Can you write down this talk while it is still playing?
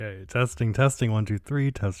Okay, testing, 1, 2,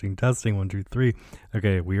 3, testing, 1, 2, 3.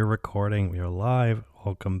 Okay, we are recording, we are live.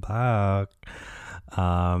 Welcome back.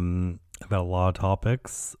 I've got a lot of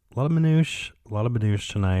topics, a lot of minutiae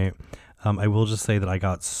tonight. I will just say that I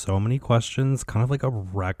got so many questions, kind of like a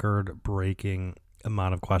record-breaking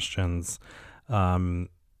amount of questions.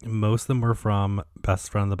 Most of them were from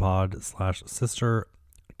best friend of the pod / sister,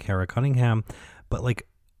 Kara Cunningham, but like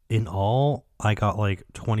in all, I got like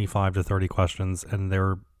 25 to 30 questions, and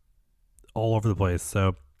they're all over the place.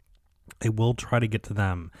 So I will try to get to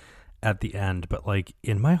them at the end. But like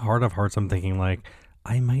in my heart of hearts, I'm thinking like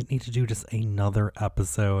I might need to do just another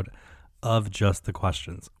episode of just the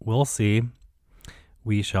questions. We'll see.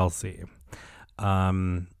 We shall see.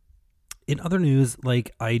 In other news,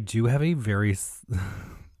 like I do have a very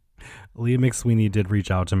Leah McSweeney did reach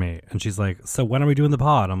out to me, and she's like, so when are we doing the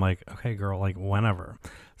pod? I'm like, okay, girl, like whenever.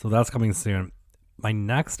 So that's coming soon. My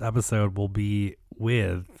next episode will be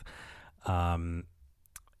with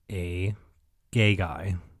a gay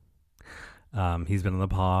guy. He's been on the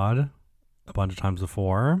pod a bunch of times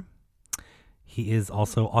before. He is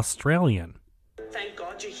also Australian. Thank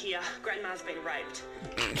God you're here. Grandma's been raped.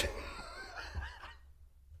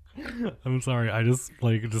 I'm sorry, I just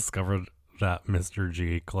like discovered that Mr.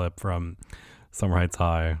 G clip from Summer Heights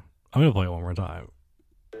High. I'm gonna play it one more time.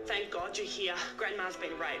 Thank God you're here. Grandma's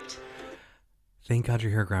been raped. Thank God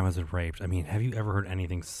you're here. Grandma's been raped. I mean, have you ever heard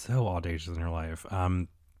anything so audacious in your life?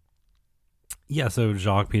 Yeah. So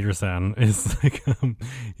Jacques Peterson is like,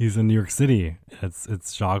 he's in New York City.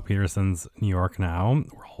 It's Jacques Peterson's New York now.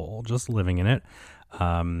 We're all just living in it.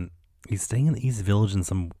 He's staying in the East Village in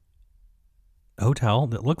some hotel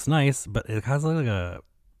that looks nice, but it has like a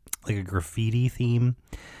graffiti theme.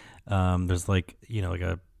 There's like, you know, like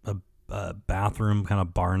a bathroom kind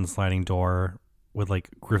of barn sliding door with like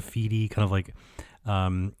graffiti, kind of like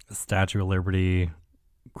Statue of Liberty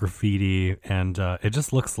graffiti, and it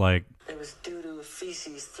just looks like there was doo-doo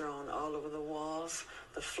feces thrown all over the walls,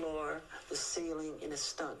 the floor, the ceiling, and it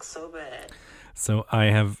stunk so bad. So I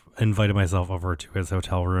have invited myself over to his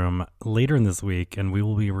hotel room later in this week, and we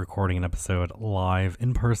will be recording an episode live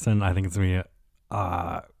in person. I think it's gonna be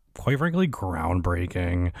quite frankly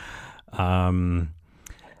groundbreaking.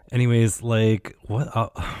 Anyways, like what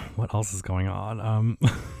else is going on?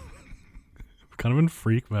 Kind of in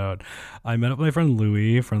freak mode. I met up with my friend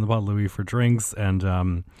Louie, friend of the pod Louie, for drinks, and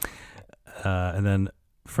then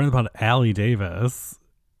friend of the pod Allie Davis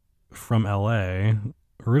from LA,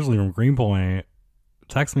 originally from Greenpoint,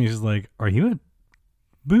 texts me. She's like, "Are you at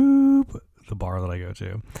Boop, the bar that I go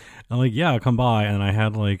to?" And I'm like, "Yeah, come by." And I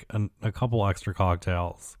had like a couple extra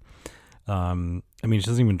cocktails. I mean, she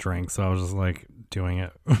doesn't even drink, so I was just like doing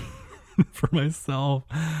it for myself.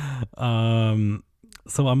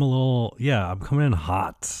 So I'm I'm coming in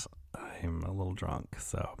hot. I'm a little drunk,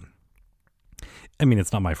 so I mean,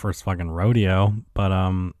 it's not my first fucking rodeo, but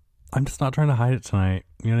I'm just not trying to hide it tonight.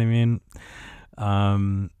 You know what I mean?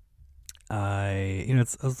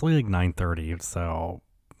 It's only like 9:30, so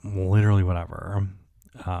literally whatever.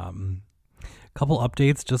 Couple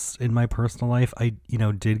updates just in my personal life. I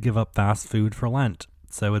did give up fast food for Lent,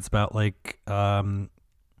 so it's about like I'm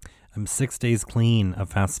 6 days clean of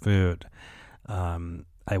fast food.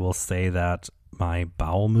 I will say that my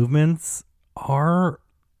bowel movements are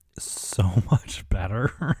so much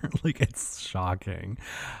better. Like, it's shocking.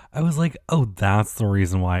 I was like, oh, that's the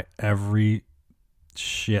reason why every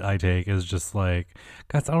shit I take is just like,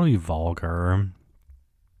 guys, I don't be vulgar.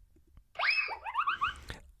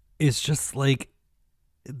 It's just like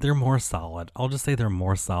they're more solid. I'll just say they're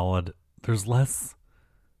more solid. There's less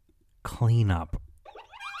cleanup.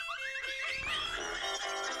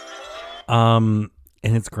 And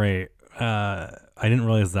it's great. I didn't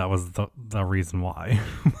realize that was the reason why.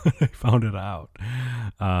 I found it out.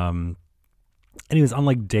 Anyways, on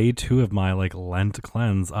like day 2 of my like Lent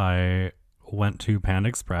cleanse, I went to Panda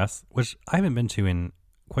Express, which I haven't been to in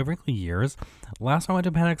quite frankly years. Last time I went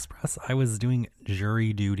to Panda Express, I was doing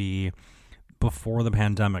jury duty before the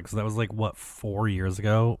pandemic. So that was like 4 years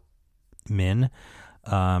ago, min.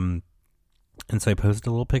 And so I posted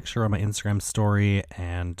a little picture on my Instagram story,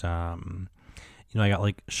 and I got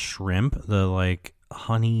like shrimp, the like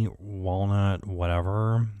honey walnut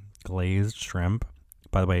whatever glazed shrimp.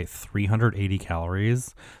 By the way, 380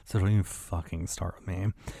 calories. So don't even fucking start with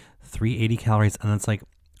me. 380 calories, and it's like,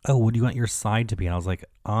 oh, what do you want your side to be? And I was like,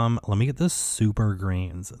 let me get the super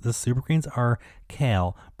greens. The super greens are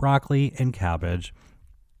kale, broccoli, and cabbage.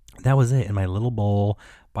 That was it in my little bowl.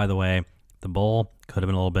 By the way, the bowl could have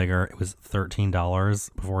been a little bigger. It was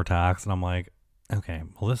 $13 before tax. And I'm like, okay,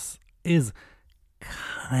 well, this is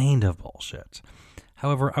kind of bullshit.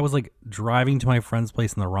 However, I was like driving to my friend's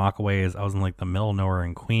place in the Rockaways. I was in like the middle of nowhere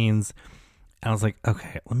in Queens. And I was like,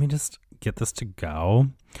 okay, let me just get this to go.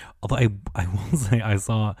 Although I will say I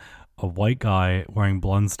saw a white guy wearing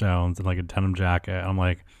Blundstones and like a denim jacket. And I'm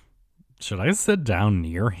like, should I sit down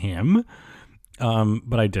near him?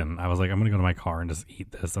 But I didn't. I was like, I'm going to go to my car and just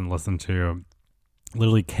eat this and listen to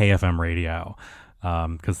literally KFM radio.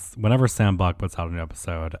 Because whenever Sam Buck puts out a new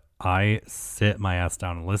episode, I sit my ass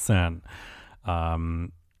down and listen.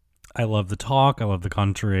 I love the talk. I love the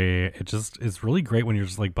country. It's really great when you're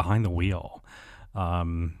just like behind the wheel.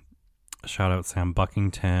 Shout out Sam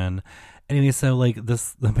Buckington. Anyway, so like the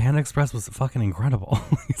Panda Express was fucking incredible.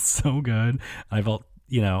 It's so good. I felt,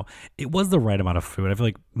 it was the right amount of food. I feel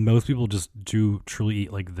like most people just do truly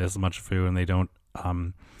eat like this much food and they don't,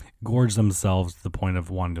 gorge themselves to the point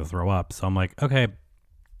of wanting to throw up. So I'm like, okay,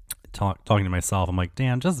 talking to myself, I'm like,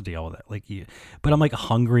 Dan, just deal with it. But I'm like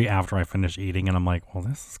hungry after I finish eating, and I'm like, well,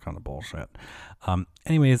 this is kind of bullshit.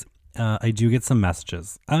 Anyways, I do get some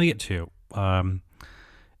messages. I only get two. And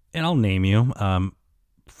I'll name you. Friend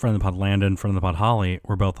of the pod Landon, friend of the pod Holly.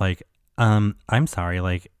 We're both like, I'm sorry,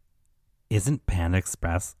 like, isn't Panda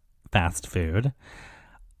Express fast food?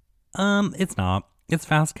 It's not. It's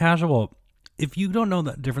fast casual. If you don't know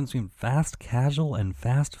the difference between fast casual and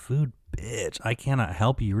fast food, bitch, I cannot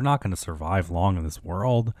help you. You're not going to survive long in this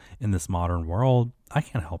world, in this modern world. I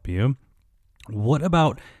can't help you. What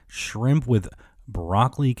about shrimp with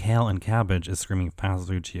broccoli, kale, and cabbage is screaming fast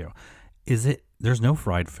food to you? There's no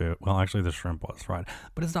fried food. Well, actually the shrimp was fried,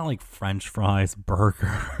 but it's not like French fries,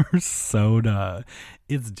 burgers, soda.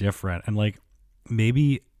 It's different. And like,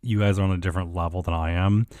 maybe you guys are on a different level than I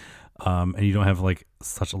am. And you don't have like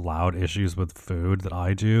such loud issues with food that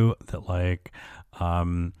I do, that like,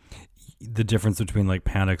 the difference between like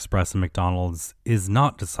Panda Express and McDonald's is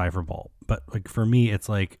not decipherable. But like for me, it's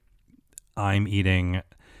like I'm eating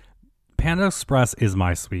Panda Express is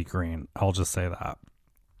my sweet green. I'll just say that.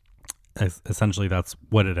 Essentially, that's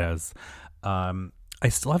what it is. I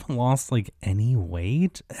still haven't lost like any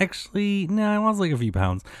weight. Actually, no, I lost like a few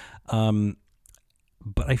pounds.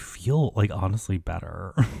 But I feel like honestly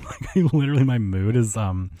better. Like literally my mood is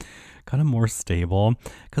kind of more stable,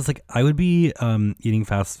 because like I would be eating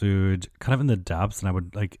fast food kind of in the depths, and I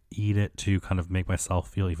would like eat it to kind of make myself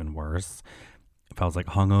feel even worse if I was like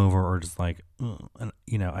hungover or just like and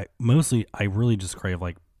I really just crave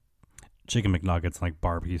like chicken McNuggets and like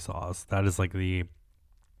barbecue sauce. That is like the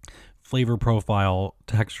flavor profile,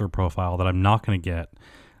 texture profile that I'm not going to get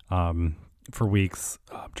for weeks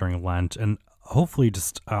during Lent. And hopefully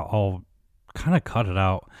just I'll kind of cut it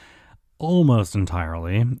out almost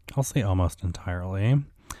entirely. I'll say almost entirely.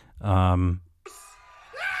 But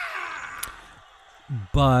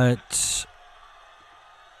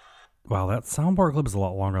wow, that soundboard clip is a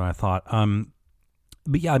lot longer than I thought.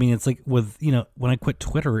 But yeah, I mean, it's like with, when I quit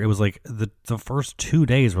Twitter, it was like the first 2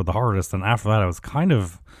 days were the hardest. And after that, I was kind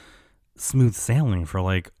of smooth sailing for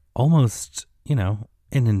like almost, an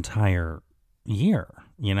entire year,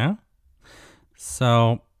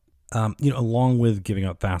 So, along with giving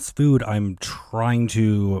up fast food, I'm trying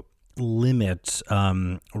to limit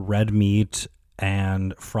red meat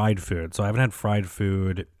and fried food. So I haven't had fried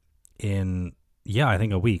food in, I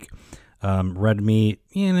think a week. Red meat,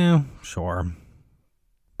 sure.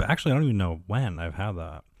 But actually, I don't even know when I've had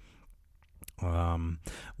that.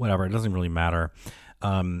 Whatever, it doesn't really matter.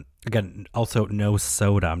 Again, also no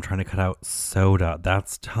soda. I'm trying to cut out soda.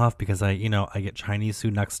 That's tough because I get Chinese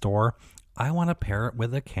food next door. I want to pair it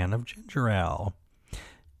with a can of ginger ale.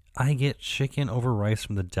 I get chicken over rice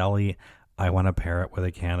from the deli. I want to pair it with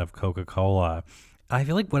a can of Coca-Cola. I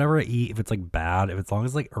feel like whatever I eat, if it's like bad, if it's long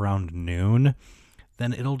as like around noon,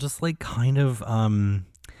 then it'll just like kind of, by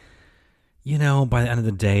the end of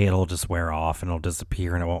the day, it'll just wear off and it'll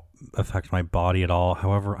disappear and it won't affect my body at all.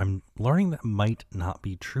 However, I'm learning that might not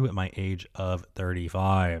be true at my age of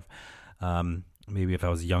 35. Maybe if I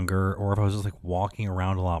was younger, or if I was just like walking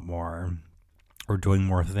around a lot more or doing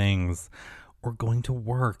more things or going to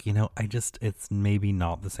work, it's maybe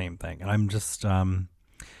not the same thing. And I'm just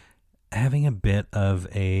having a bit of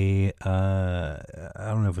a, I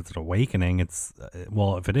don't know if it's an awakening. If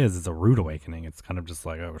it is, it's a rude awakening. It's kind of just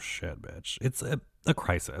like, oh shit, bitch. It's a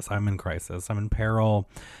crisis. I'm in crisis. I'm in peril.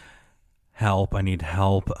 Help. I need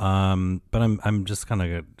help. But I'm just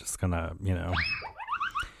gonna,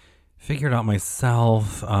 figure it out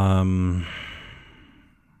myself.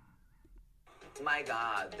 My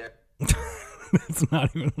God. That's not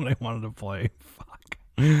even what I wanted to play. Fuck.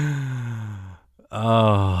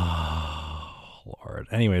 Oh, Lord.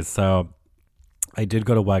 Anyways, so I did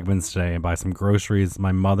go to Wegmans today and buy some groceries.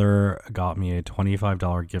 My mother got me a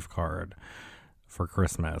 $25 gift card for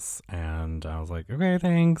Christmas. And I was like, okay,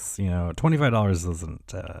 thanks. You know, $25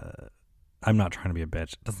 doesn't, I'm not trying to be a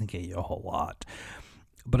bitch. It doesn't get you a whole lot.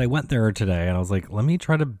 But I went there today and I was like, let me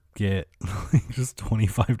try to get like just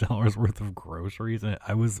 $25 worth of groceries. And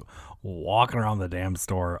I was walking around the damn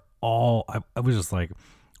store I was just like,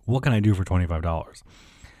 what can I do for $25?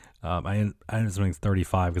 I ended up spending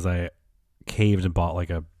 $35 because I caved and bought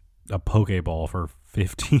like a Pokeball for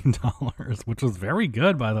 $15, which was very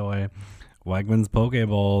good, by the way. Wegmans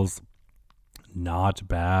Pokeballs, not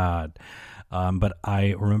bad. But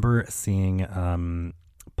I remember seeing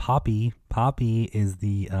Poppi. Poppi is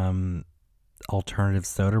the alternative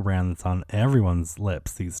soda brand that's on everyone's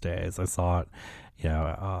lips these days. I saw it,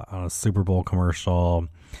 on a Super Bowl commercial.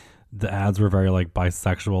 The ads were very like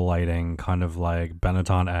bisexual lighting, kind of like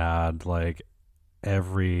Benetton ad, like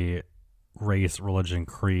every race, religion,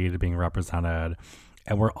 creed being represented.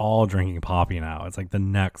 And we're all drinking Poppi now. It's like the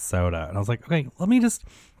next soda. And I was like, okay, let me just,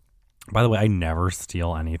 by the way, I never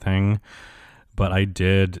steal anything, but I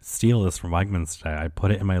did steal this from Wegmans today. I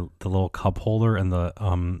put it in the little cup holder in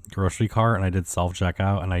the grocery cart, and I did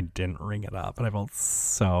self-checkout, and I didn't ring it up. And I felt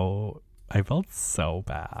so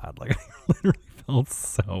bad. Like, I literally felt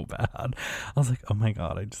so bad. I was like, oh my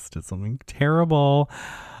God, I just did something terrible.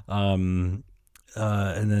 And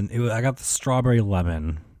then I got the strawberry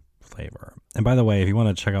lemon flavor. And by the way, if you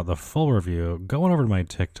want to check out the full review, go on over to my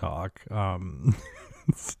TikTok,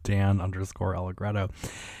 Stan_Allegretto.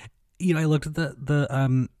 I looked at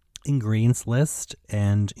the ingredients list,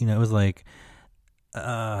 and it was like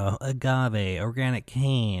agave, organic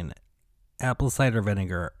cane, apple cider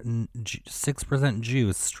vinegar, 6%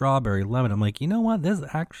 juice, strawberry, lemon. I'm like, you know what? This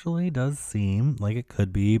actually does seem like it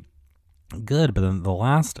could be good. But then the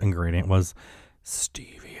last ingredient was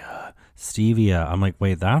stevia. I'm like,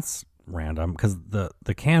 wait, that's random, because the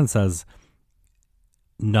can says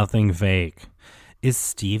nothing fake. Is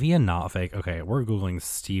stevia not fake? Okay, we're Googling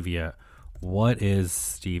stevia. What is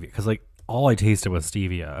stevia? Because like all I tasted was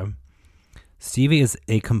stevia. Stevia is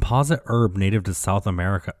a composite herb native to South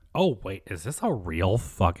America. Oh, wait, is this a real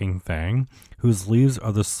fucking thing? Whose leaves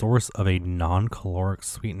are the source of a non-caloric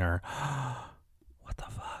sweetener. What the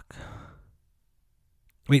fuck?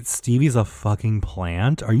 Wait, stevia's a fucking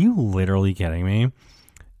plant? Are you literally kidding me?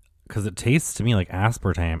 Because it tastes to me like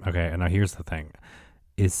aspartame. Okay, and now here's the thing.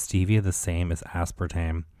 Is stevia the same as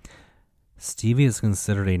aspartame? Stevia is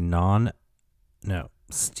considered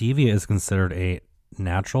a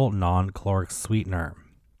natural non-caloric sweetener.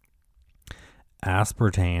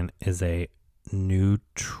 Aspartame is a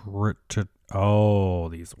nutritive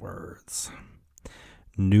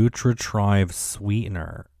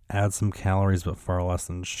sweetener. Add some calories but far less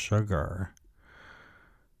than sugar.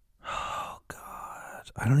 Oh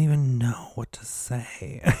God, I don't even know what to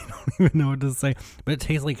say. But it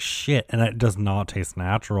tastes like shit, and it does not taste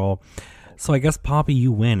natural. So I guess Poppi,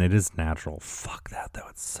 you win. It is natural. Fuck that though.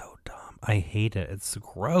 It's so dumb. I hate it. It's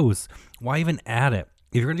gross. Why even add it?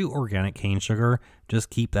 If you're gonna do organic cane sugar, just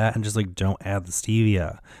keep that and just like don't add the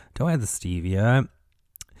stevia.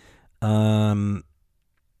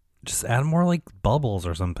 Just add more like bubbles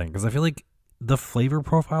or something, because I feel like the flavor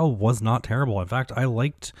profile was not terrible. In fact, I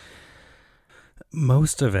liked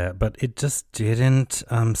most of it, but it just didn't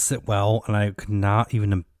sit well, and I could not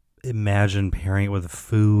even imagine pairing it with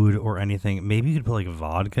food or anything. Maybe you could put like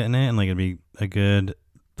vodka in it and like it'd be a good,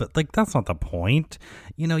 but like that's not the point.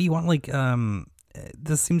 You want like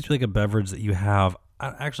this seems to be like a beverage that you have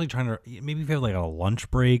actually trying to, maybe if you have like a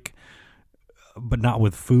lunch break, but not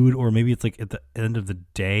with food, or maybe it's like at the end of the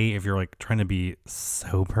day if you're like trying to be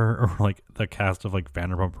sober, or like the cast of like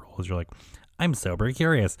Vanderpump Rules, you're like, I'm sober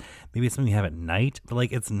curious. Maybe it's something you have at night, but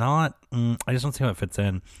like it's not. I just don't see how it fits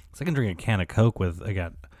in. So I can drink a can of Coke with,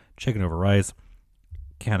 again, chicken over rice,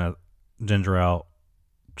 can of ginger ale,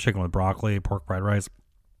 chicken with broccoli, pork fried rice,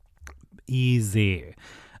 easy.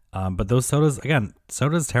 But those sodas, again,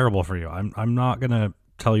 soda's terrible for you. I'm not gonna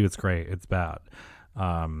tell you it's great. It's bad.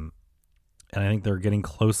 And I think they're getting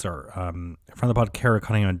closer. From the pod, Kara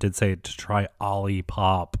Cunningham did say to try Ollie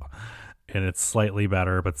Pop, and it's slightly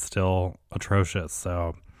better, but still atrocious.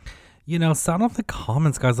 So, sound off the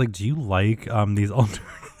comments, guys. Like, do you like these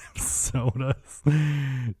alternative sodas?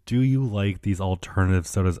 Do you like these alternative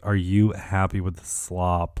sodas? Are you happy with the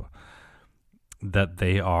slop that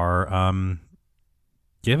they are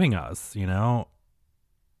giving us?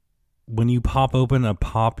 When you pop open a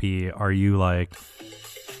Poppi, are you like,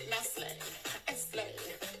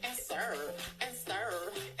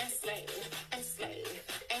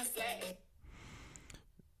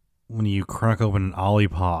 when you crack open an Ollie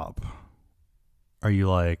Pop, are you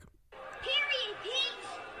like, period,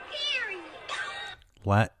 bitch, period,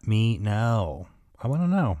 let me know? I want to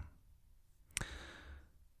know.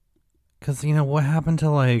 Because, you know, what happened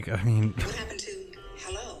to, like, I mean... What happened to,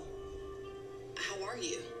 hello, how are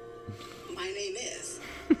you? My name is.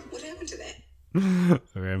 What happened to that?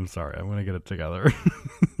 Okay, I'm sorry. I'm going to get it together.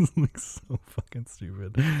 It's like so fucking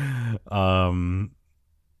stupid.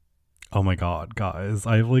 Oh my god, guys.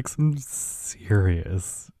 I have like some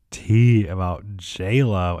serious tea about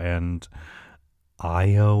J-Lo and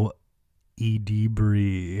Io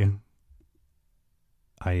Edebri.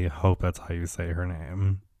 I hope that's how you say her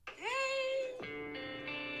name.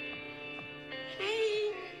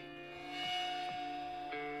 Hey.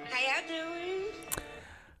 How y'all doing?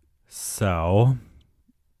 So,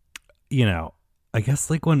 you know, I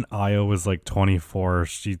guess like when Io was like 24,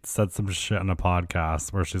 she said some shit on a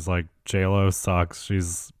podcast where she's like, J-Lo sucks.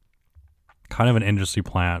 She's kind of an industry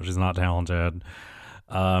plant. She's not talented.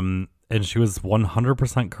 And she was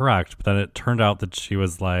 100% correct. But then it turned out that she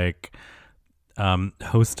was like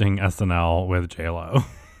hosting SNL with J-Lo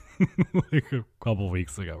like a couple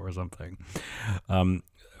weeks ago or something.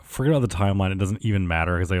 Forget about the timeline. It doesn't even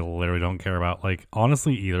matter because I literally don't care about like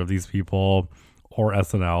honestly either of these people or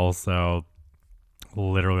SNL. So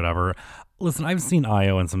literally whatever. Listen, I've seen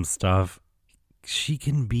Io in some stuff. She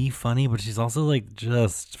can be funny, but she's also like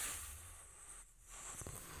just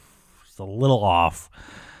a little off.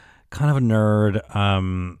 Kind of a nerd.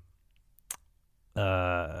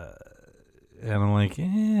 And I'm like,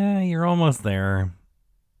 yeah, you're almost there.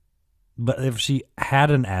 But if she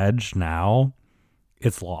had an edge now,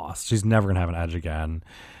 it's lost. She's never going to have an edge again.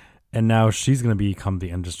 And now she's going to become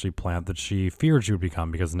the industry plant that she feared she would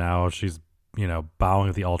become because now she's, you know, bowing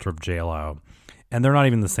at the altar of J-Lo. And they're not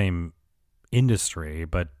even the same industry,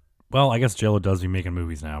 but, well, I guess J-Lo does be making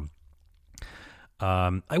movies now.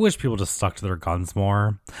 I wish people just stuck to their guns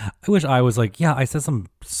more. I wish I was like, yeah, I said some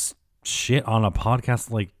shit on a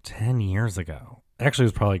podcast like 10 years ago. Actually, it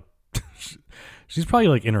was probably, she's probably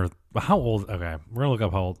like in her, how old? Okay, we're going to look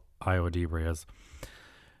up how old Io Edebri is.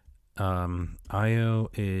 Io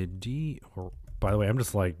Edebri, by the way, I'm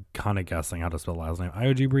just like kind of guessing how to spell the last name.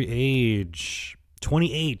 Io Edebri, age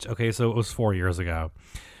 28. Okay, so it was 4 years ago.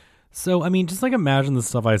 So, I mean, just like imagine the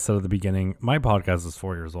stuff I said at the beginning. My podcast is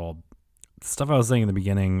 4 years old. The stuff I was saying in the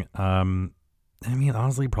beginning, I mean,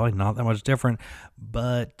 honestly, probably not that much different,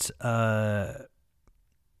 but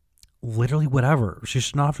literally whatever. She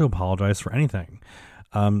should not have to apologize for anything.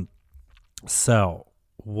 So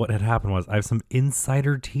what had happened was I have some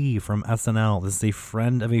insider tea from SNL. This is a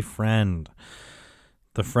friend of a friend.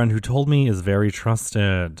 The friend who told me is very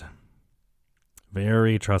trusted.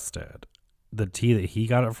 Very trusted. The tea that he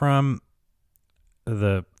got it from,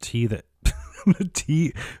 the tea that the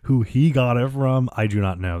tea who he got it from, I do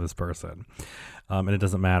not know this person. And it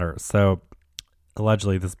doesn't matter. So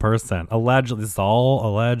allegedly this person, this is all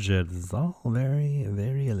alleged. This is all very,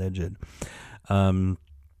 very alleged.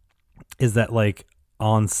 Is that like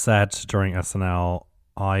on set during SNL,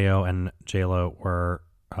 Io and J-Lo were,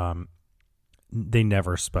 they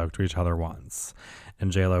never spoke to each other once.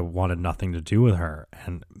 And J-Lo wanted nothing to do with her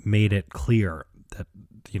and made it clear that,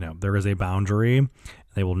 you know, there is a boundary.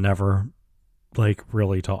 They will never like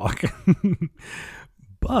really talk.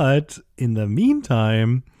 But in the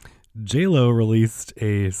meantime, J-Lo released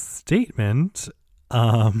a statement.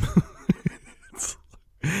 Because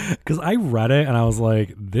I read it and I was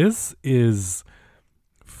like, this is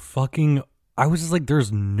fucking, I was just like,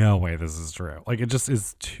 there's no way this is true. Like, it just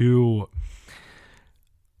is too,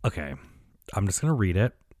 okay, I'm just going to read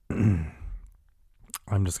it.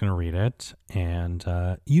 And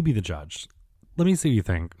you be the judge. Let me see what you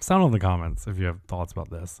think. Sound in the comments if you have thoughts about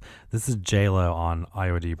this. This is J-Lo on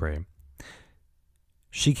Io Edebri.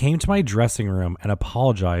 She came to my dressing room and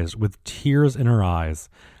apologized with tears in her eyes,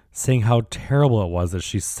 saying how terrible it was that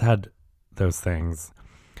she said those things.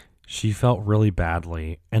 She felt really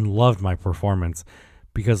badly and loved my performance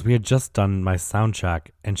because we had just done my sound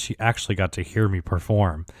check and she actually got to hear me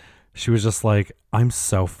perform. She was just like, I'm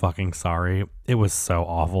so fucking sorry. It was so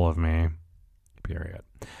awful of me. Period.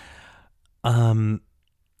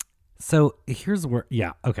 So here's where,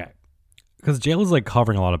 yeah, okay. Because J-Lo's like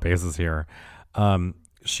covering a lot of bases here.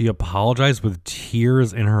 She apologized with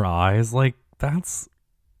tears in her eyes. Like, that's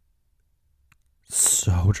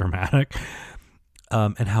so dramatic.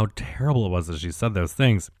 And how terrible it was that she said those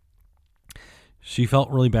things. She felt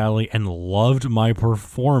really badly and loved my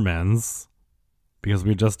performance because we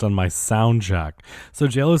had just done my sound check. So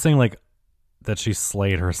J-Lo's saying like that she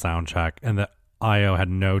slayed her sound check and that Io had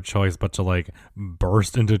no choice but to like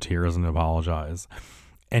burst into tears and apologize.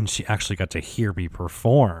 And she actually got to hear me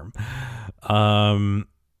perform.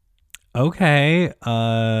 Okay.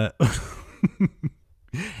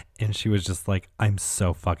 And she was just like, I'm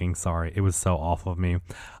so fucking sorry. It was so awful of me.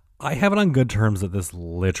 I have it on good terms that this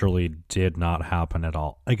literally did not happen at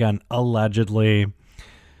all. Again, allegedly,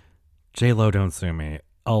 J-Lo, don't sue me.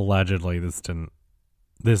 Allegedly, this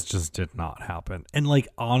just did not happen. And like,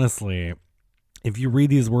 honestly, if you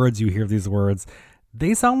read these words, you hear these words,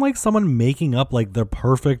 they sound like someone making up like the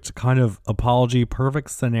perfect kind of apology,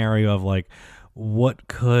 perfect scenario of like, what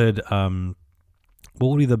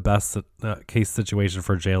would be the best case situation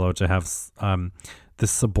for J-Lo to have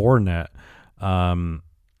this subordinate kind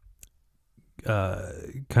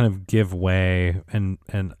of give way and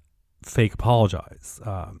fake apologize,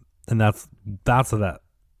 and that's what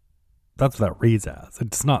that reads as. It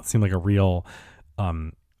does not seem like a real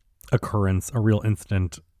occurrence, a real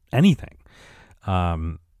incident, anything.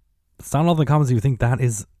 Sound all the comments if you think that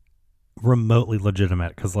is remotely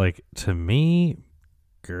legitimate, because like, to me,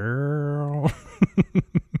 girl.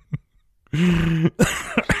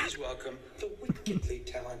 Please welcome the wickedly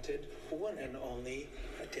talented one and only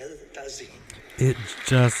Adele Dazeem. It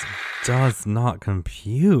just does not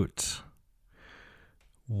compute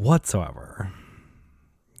whatsoever.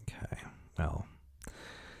 Okay, well,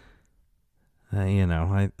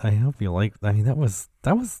 I hope you like. I mean, that was.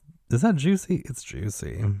 Is that juicy? It's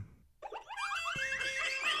juicy.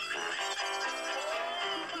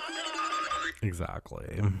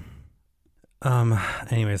 Exactly.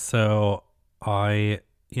 Anyway, so I'm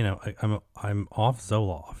off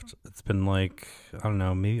Zoloft. It's been like, I don't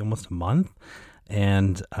know, maybe almost a month,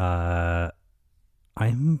 and I'm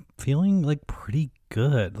feeling like pretty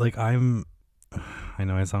good. Like, I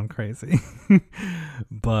know I sound crazy,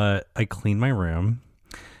 but I cleaned my room,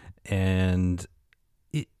 and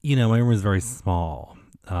my room is very small,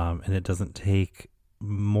 and it doesn't take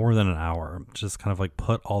more than an hour. Just kind of like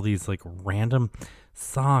put all these like random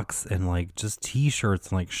socks and like just t-shirts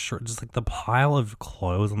and like shirt, just like the pile of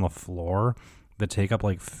clothes on the floor that take up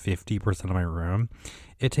like 50% of my room.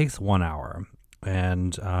 It takes 1 hour,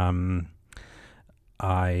 and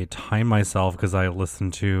I time myself because I listen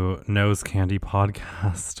to Nose Candy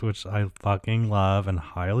podcast, which I fucking love and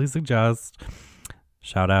highly suggest.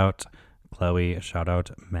 Shout out Chloe, shout out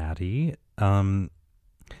Maddie.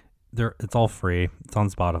 It's all free. It's on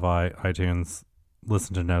Spotify, iTunes.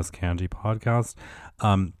 Listen to Nose Candy podcast.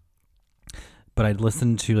 But I'd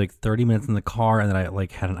listened to like 30 minutes in the car, and then I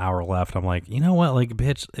like had an hour left. I'm like, you know what? Like,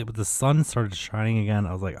 bitch, the sun started shining again.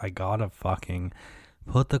 I was like, I gotta fucking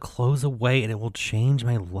put the clothes away, and it will change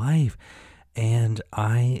my life. And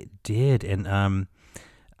I did. And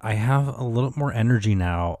I have a little more energy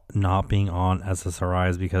now not being on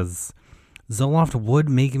SSRIs, because Zoloft would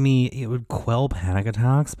it would quell panic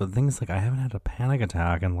attacks, but the thing is, like, I haven't had a panic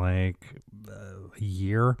attack in like a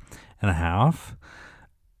year and a half,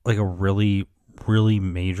 like a really, really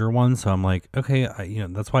major one. So I'm like, okay,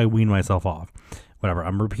 that's why I weaned myself off. Whatever.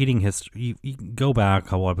 I'm repeating history. You can go back a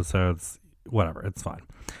couple episodes, whatever. It's fine.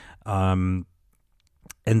 And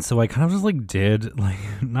so I kind of just like did like,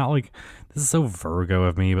 not like, this is so Virgo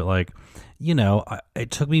of me, but like,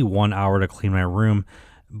 it took me 1 hour to clean my room,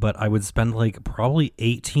 but I would spend like probably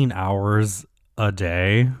 18 hours a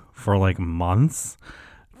day for like months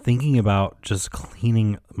thinking about just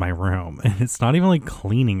cleaning my room. And it's not even like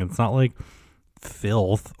cleaning. It's not like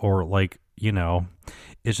filth or like,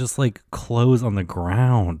 it's just like clothes on the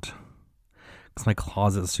ground. Because my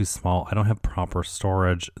closet is too small. I don't have proper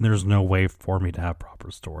storage. And there's no way for me to have proper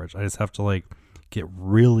storage. I just have to like get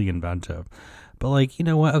really inventive. But like, you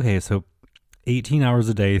know what? Okay, so 18 hours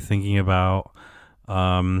a day thinking about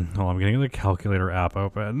I'm getting the calculator app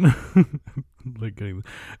open.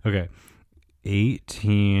 Okay.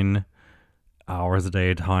 18 hours a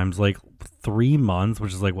day times like 3 months,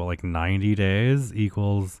 which is like what, like 90 days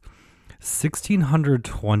equals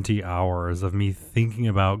 1,620 hours of me thinking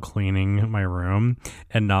about cleaning my room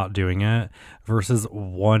and not doing it versus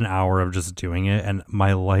 1 hour of just doing it. And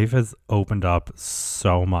my life has opened up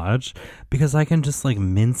so much because I can just like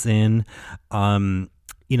mince in,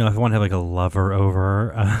 if I want to have like a lover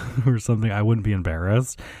over or something, I wouldn't be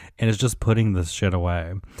embarrassed. And it's just putting this shit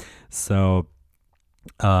away. So,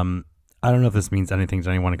 I don't know if this means anything to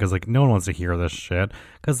anyone, because like no one wants to hear this shit.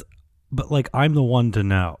 But like I'm the one to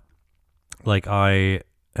know. Like I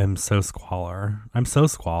am so squalor. I'm so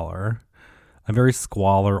squalor. I'm very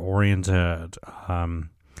squalor oriented.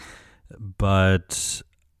 But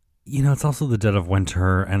it's also the dead of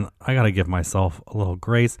winter, and I gotta give myself a little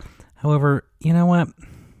grace. However, you know what?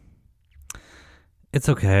 It's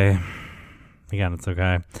okay. Again, it's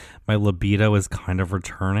okay. My libido is kind of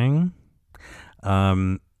returning.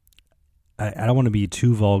 I don't want to be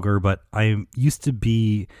too vulgar, but I used to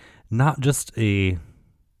be not just a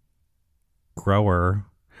grower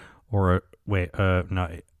or wait,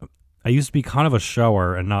 no, I used to be kind of a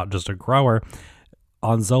shower and not just a grower.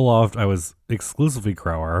 On Zoloft, I was exclusively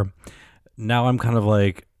grower. Now I'm kind of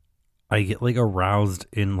like, I get like aroused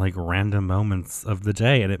in like random moments of the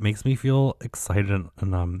day, and it makes me feel excited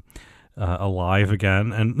and alive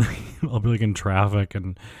again. And I'll be like in traffic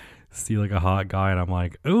and see like a hot guy, and I'm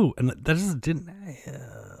like, ooh, and that just didn't.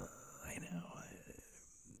 I know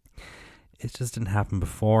it just didn't happen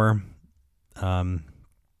before.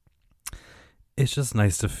 It's just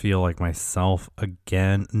nice to feel like myself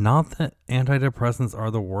again. Not that antidepressants are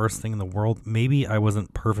the worst thing in the world. Maybe I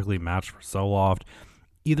wasn't perfectly matched for Zoloft.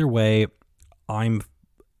 Either way, I'm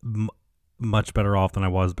much better off than I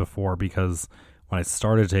was before, because when I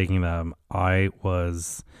started taking them, I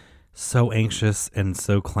was so anxious and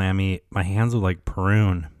so clammy. My hands would like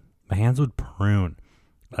prune. I'd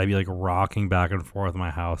be like rocking back and forth in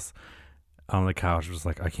my house on the couch, just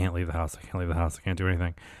like, I can't leave the house. I can't do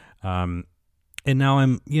anything. And now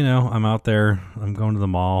I'm out there. I'm going to the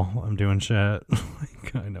mall. I'm doing shit.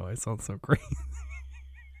 Like, I know I sound so crazy.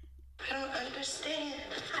 I don't understand.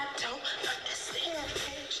 I don't understand,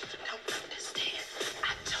 bitch. I don't understand.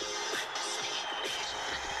 I don't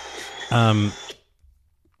understand,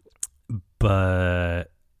 bitch. But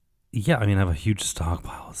yeah, I mean, I have a huge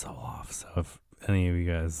stockpile of Zoloft. So if any of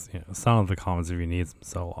you guys, sound in the comments if you need some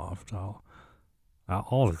Zoloft,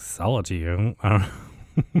 I'll sell it to you. I don't know.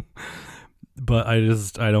 But I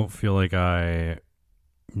don't feel like I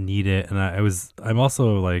need it. And I'm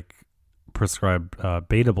also like prescribed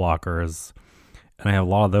beta blockers, and I have a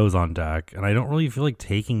lot of those on deck, and I don't really feel like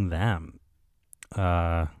taking them.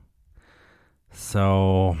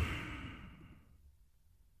 So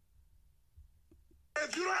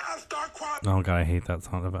oh god, I hate that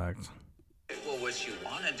sound effect. Well, what you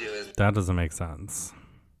want to do is... That doesn't make sense.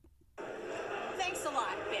 Thanks a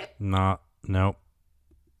lot, bitch. Nope.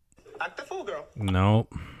 Act the fool, girl.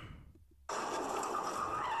 Nope.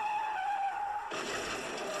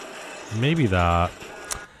 Maybe that.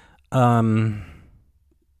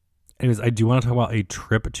 Anyways, I do want to talk about a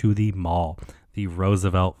trip to the mall, the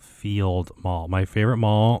Roosevelt Field Mall. My favorite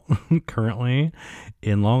mall currently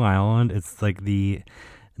in Long Island. It's like the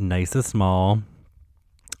nicest mall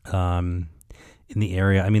in the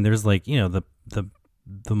area. I mean, there's like, the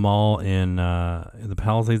mall in the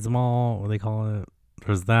Palisades Mall, what do they call it?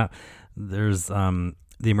 There's that. There's the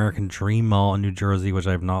American Dream Mall in New Jersey, which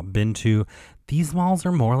I've not been to. These malls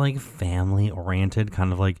are more like family oriented,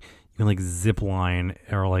 kind of like you can like zip line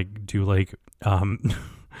or like do like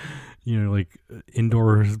like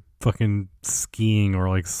indoor fucking skiing or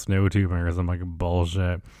like snow tubing or some like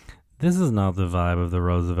bullshit. This is not the vibe of the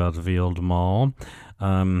Roosevelt Field Mall.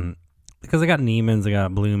 Because I got Neiman's, I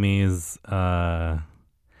got Bloomies,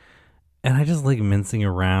 and I just like mincing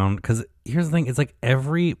around. Because here's the thing, it's like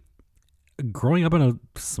growing up in a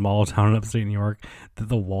small town in upstate New York that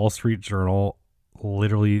the Wall Street Journal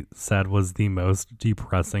literally said was the most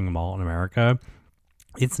depressing mall in America.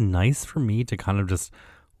 It's nice for me to kind of just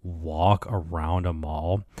walk around a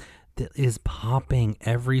mall that is popping.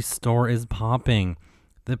 Every store is popping.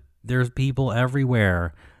 There's people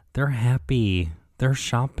everywhere. They're happy. They're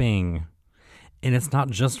shopping. And it's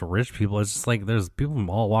not just rich people. It's just like there's people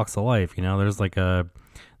from all walks of life. There's like a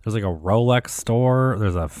Rolex store.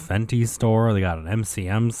 There's a Fenty store. They got an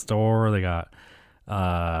MCM store. They got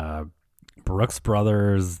Brooks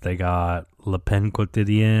Brothers. They got Le Pen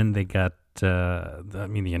Quotidien. They got the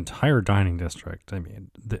entire dining district. I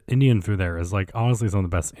mean, the Indian food there is like honestly some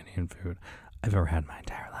of the best Indian food I've ever had in my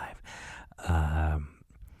entire life.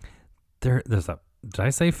 Did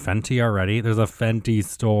I say Fenty already? There's a Fenty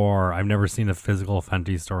store. I've never seen a physical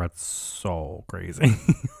Fenty store. It's so crazy.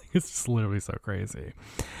 It's just literally so crazy.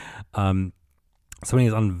 So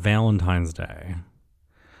anyways, on Valentine's Day,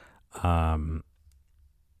 I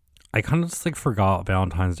kind of just like forgot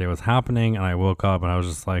Valentine's Day was happening, and I woke up and I was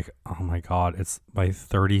just like, oh my god, it's my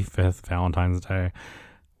 35th Valentine's Day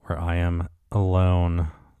where I am alone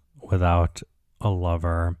without a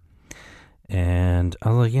lover. And I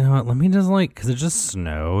was like, you know what, let me just like, because it just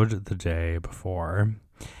snowed the day before.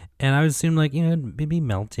 And I assumed like, maybe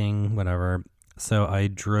melting, whatever. So I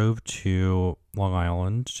drove to Long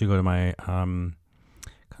Island to go to my kind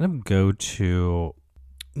of go-to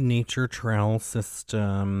nature trail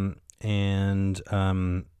system. And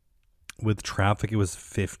with traffic, it was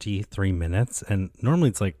 53 minutes. And normally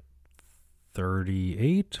it's like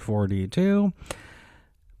 38, 42.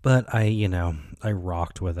 But I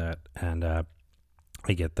rocked with it, and I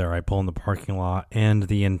get there, I pull in the parking lot, and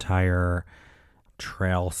the entire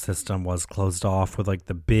trail system was closed off with like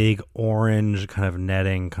the big orange kind of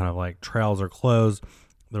netting, kind of like trails are closed.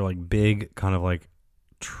 They're like big kind of like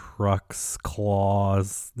truck's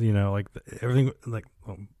claws, you know, like everything, like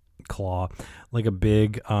claw, like a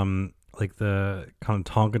big, like the kind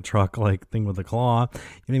of Tonka truck like thing with the claw. You know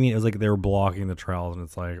what I mean? It was like they were blocking the trails, and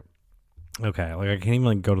it's like, okay, like I can't even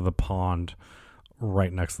like go to the pond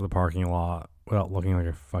right next to the parking lot without looking like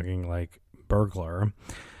a fucking like burglar.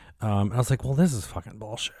 And I was like, well, this is fucking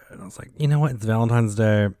bullshit. And I was like, you know what? It's Valentine's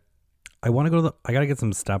Day. I want to go to I got to get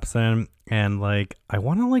some steps in, and like, I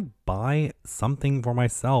want to like buy something for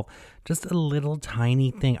myself. Just a little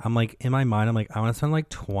tiny thing. I'm like, in my mind, I'm like, I want to spend like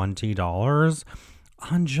 $20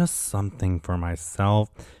 on just something for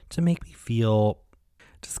myself to make me feel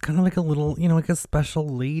just kind of like a little, you know, like a special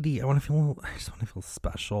lady. I just want to feel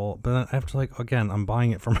special. But then I have to like, again, I'm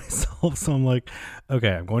buying it for myself. So I'm like,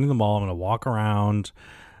 okay, I'm going to the mall. I'm going to walk around.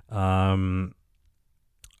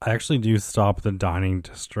 I actually do stop at the dining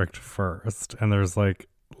district first, and there's like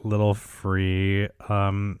little free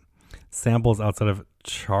samples outside of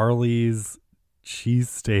Charlie's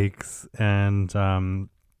cheesesteaks, and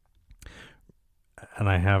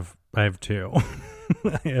I have two.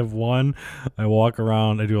 I have one. I walk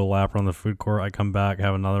around, I do a lap around the food court, I come back,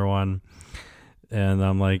 have another one, and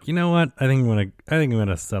I'm like, you know what? I think I'm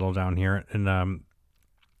gonna settle down here. And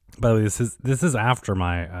by the way, this is after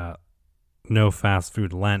my no fast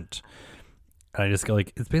food Lent. I just go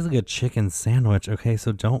like, it's basically a chicken sandwich. Okay,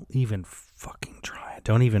 so don't even fucking try it.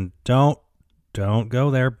 Don't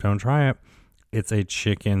go there. Don't try it. It's a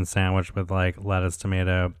chicken sandwich with like lettuce,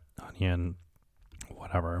 tomato, onion,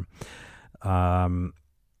 whatever. But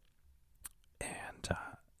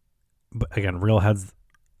again, real heads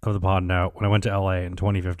of the pod note, when I went to LA in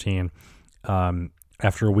 2015,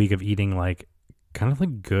 after a week of eating like kind of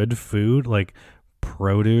like good food, like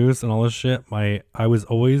produce and all this shit, I was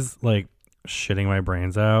always like shitting my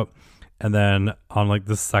brains out. And then on like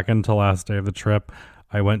the second to last day of the trip,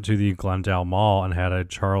 I went to the Glendale Mall and had a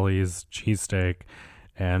Charlie's cheesesteak,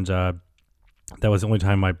 and that was the only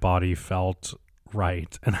time my body felt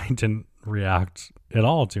right, and I didn't react at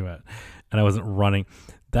all to it, and I wasn't running.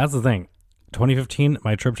 That's the thing. 2015,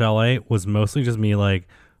 my trip to LA was mostly just me like,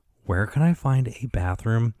 where can I find a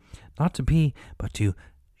bathroom, not to pee, but to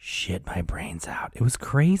shit my brains out. It was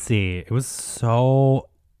crazy. It was so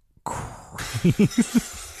crazy.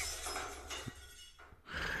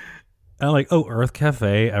 And like, oh, Earth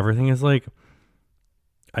Cafe, everything is like,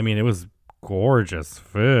 I mean, it was gorgeous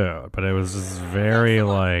food, but it was just very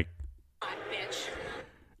like,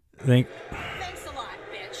 thanks a lot,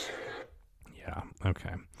 bitch. Yeah,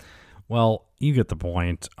 okay. Well, you get the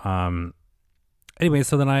point. Anyway,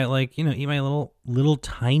 so then I like, you know, eat my little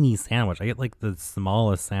tiny sandwich. I get like the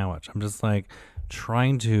smallest sandwich. I'm just like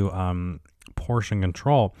trying to portion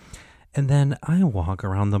control. And then I walk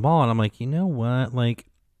around the mall and I'm like, you know what? Like,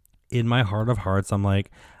 in my heart of hearts, I'm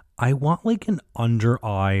like, I want like an under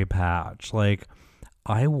eye patch. Like,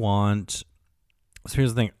 I want, so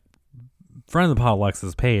here's the thing. Friend of the pod,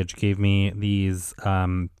 Alexis Page, gave me these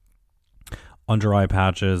under eye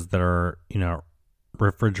patches that are, you know,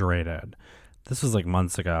 refrigerated. This was like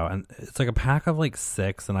months ago, and it's like a pack of like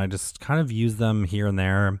 6, and I just kind of use them here and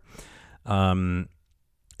there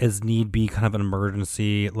as need be, kind of an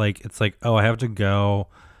emergency. Like, it's like, oh, I have to go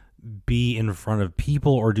be in front of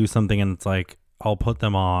people or do something, and it's like, I'll put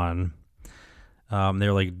them on.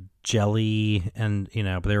 They're like jelly, and, you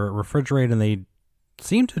know, but they were refrigerated, and they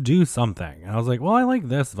seem to do something. And I was like, well, I like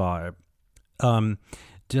this vibe.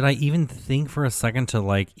 Did I even think for a second to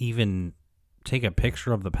like even take a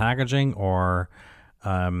picture of the packaging or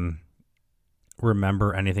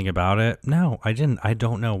remember anything about it? No, I didn't. I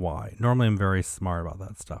don't know why. Normally I'm very smart about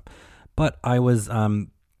that stuff. But I was in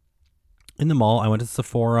the mall. I went to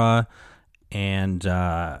Sephora, and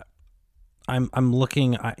I'm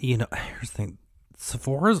looking, you know, here's the thing.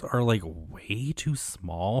 Sephora's are like way too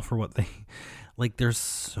small for what they like. There's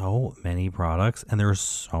so many products and there's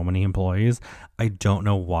so many employees. I don't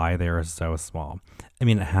know why they are so small. I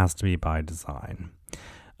mean, it has to be by design.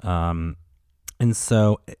 And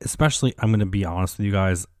so, especially, I'm going to be honest with you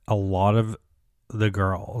guys, a lot of the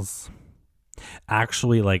girls,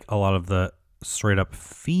 actually, like a lot of the straight up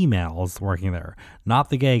females working there,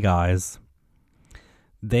 not the gay guys,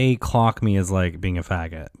 they clock me as like being a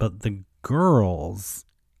faggot. But the girls,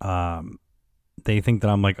 they think that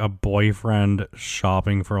I'm like a boyfriend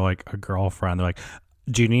shopping for like a girlfriend. They're like,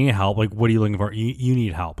 do you need help? Like, what are you looking for? You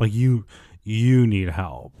need help. Like, you need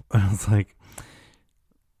help. And I was like,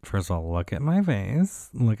 first of all, look at my face.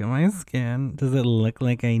 Look at my skin. Does it look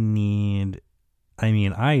like I need... I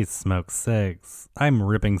mean, I smoke cigs. I'm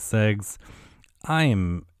ripping cigs.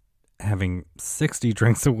 I'm having 60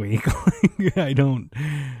 drinks a week.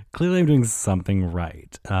 Clearly I'm doing something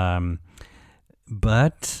right.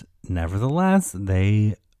 But nevertheless,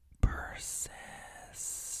 they persist.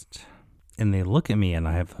 And they look at me, and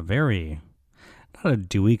I have a very, not a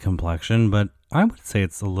dewy complexion, but I would say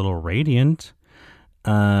it's a little radiant.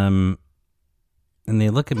 And they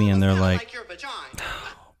look at me and they're like your vagina.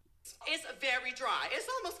 It's very dry. It's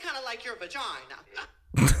almost kind of like your vagina.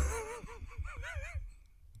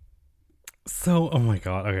 So, oh my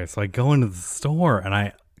God. Okay, so I go into the store and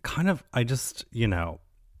I just,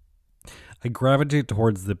 I gravitate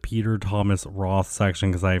towards the Peter Thomas Roth section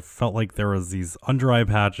because I felt like there was these under eye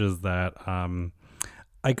patches that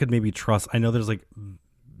I could maybe trust. I know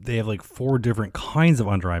they have like 4 different kinds of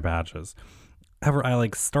under eye patches. However, I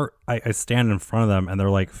stand in front of them and they're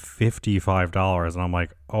like $55 and I'm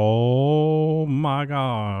like, oh my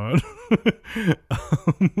God.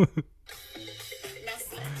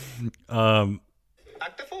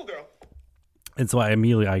 Act the fool, girl. And so I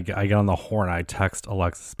immediately I get on the horn. I text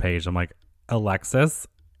Alexis Page. I'm like, Alexis,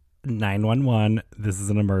 911. This is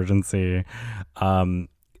an emergency.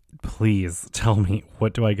 Please tell me,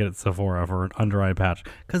 what do I get at Sephora for an under eye patch?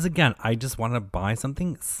 Because again, I just want to buy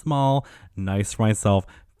something small, nice for myself.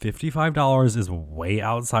 $55 is way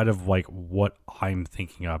outside of like what I'm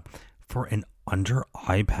thinking of for an under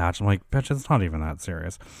eye patch. I'm like, bitch, it's not even that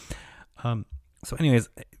serious. So anyways,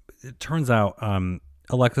 it turns out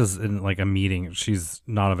Alexa's in like a meeting. She's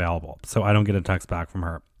not available. So I don't get a text back from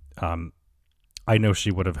her. I know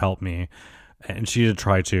she would have helped me and she did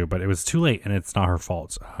try to, but it was too late and it's not her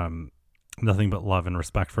fault. Nothing but love and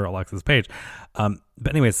respect for Alexis Page. But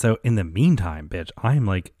anyways, so in the meantime, bitch,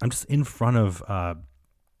 I'm just in front of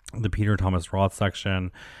the Peter Thomas Roth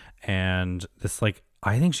section and this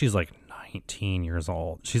I think she's like 19 years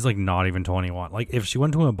old. She's like not even 21. Like if she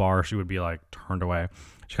went to a bar, she would be like turned away.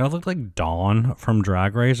 She kind of looked like Dawn from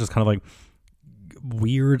Drag Race, just kind of like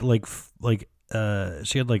weird,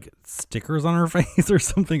 she had like stickers on her face or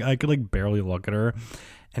something. I could like barely look at her.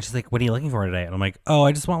 And she's like, what are you looking for today? And I'm like, oh,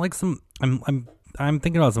 I just want like I'm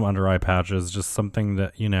thinking about some under eye patches, just something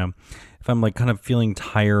that, if I'm like kind of feeling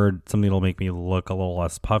tired, something that'll make me look a little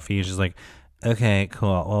less puffy. She's like, okay, cool.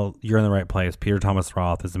 Well, you're in the right place. Peter Thomas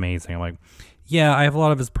Roth is amazing. I'm like, yeah, I have a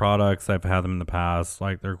lot of his products. I've had them in the past.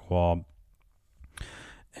 Like they're cool.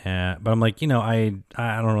 But I'm like, I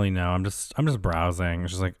don't really know. I'm just browsing.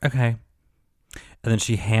 She's like, okay. And then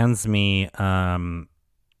she hands me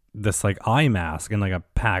this like eye mask in like a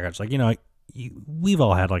package. Like, we've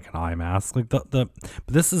all had like an eye mask. Like but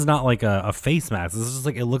this is not like a face mask. This is just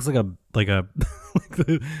like, it looks like a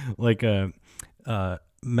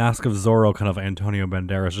Mask of Zorro kind of Antonio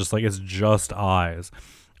Banderas. Just like, it's just eyes.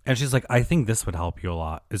 And she's like, I think this would help you a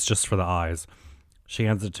lot. It's just for the eyes. She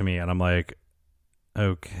hands it to me and I'm like,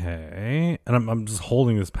 okay. And I'm just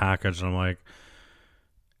holding this package and I'm like,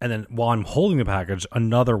 and then while I'm holding the package,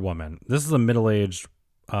 another woman, this is a middle-aged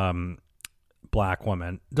black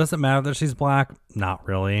woman. Does it matter that she's black? Not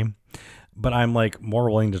really. But I'm like more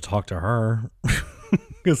willing to talk to her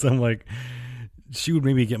because I'm like, she would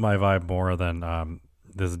maybe get my vibe more than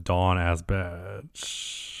this Dawn ass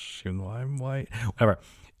bitch. Even though I'm white. Whatever.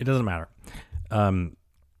 It doesn't matter.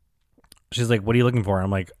 She's like, what are you looking for? I'm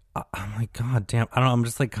like, God damn. I don't know. I'm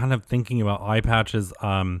just like kind of thinking about eye patches.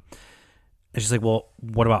 And she's like, well,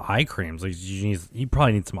 what about eye creams? Like, you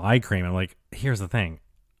probably need some eye cream. I'm like, here's the thing.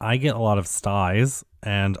 I get a lot of styes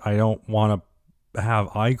and I don't want to have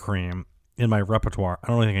eye cream in my repertoire. I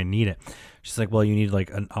don't really think I need it. She's like, well, you need like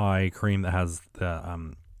an eye cream that has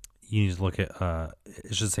the, you need to look at,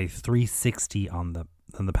 it should say 360 on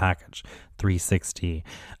the package. 360.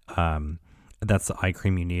 That's the eye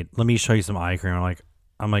cream you need. Let me show you some eye cream.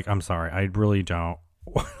 I'm sorry. I really don't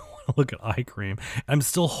want to look at eye cream. I'm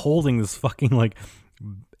still holding this fucking like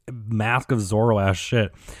Mask of Zorro ass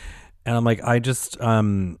shit. And I'm like, I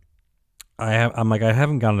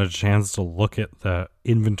haven't gotten a chance to look at the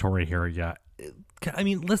inventory here yet. I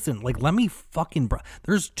mean, listen, like, let me fucking,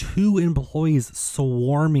 there's 2 employees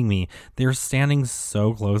swarming me. They're standing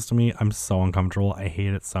so close to me. I'm so uncomfortable. I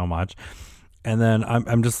hate it so much. And then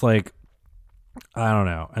I'm just like, I don't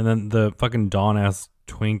know. And then the fucking Dawn ass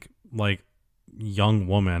twink, like, young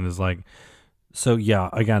woman is like, so yeah,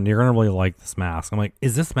 again, you're gonna really like this mask. I'm like,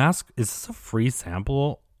 is this a free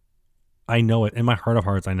sample? I know it in my heart of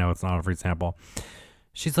hearts. I know it's not a free sample.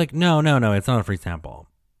 She's like, no, it's not a free sample.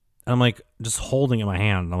 And I'm like, just holding it in my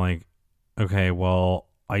hand. I'm like, okay, well,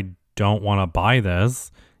 I don't want to buy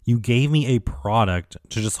this. You gave me a product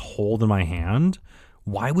to just hold in my hand.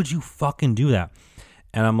 Why would you fucking do that?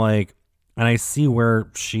 And I'm like, and I see where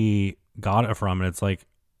she got it from. And it's like,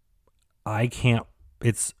 I can't,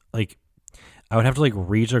 it's like, I would have to like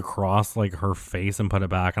reach across like her face and put it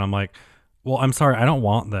back. And I'm like, well, I'm sorry, I don't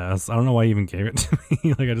want this. I don't know why you even gave it to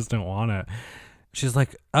me. Like, I just don't want it. She's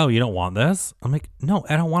like, oh, you don't want this? I'm like, no,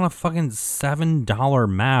 I don't want a fucking $7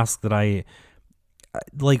 mask that I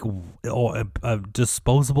like, a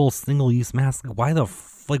disposable single-use mask. Why the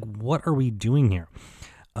like, what are we doing here?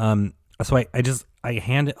 So I just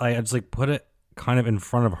like put it kind of in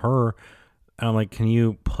front of her, and I'm like, can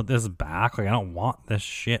you put this back? Like, I don't want this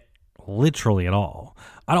shit literally at all.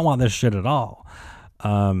 I don't want this shit at all.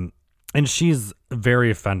 And she's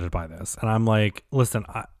very offended by this, and I'm like, listen,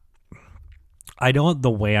 I don't, the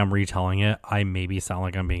way I'm retelling it, I maybe sound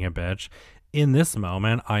like I'm being a bitch. In this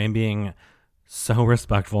moment, I am being so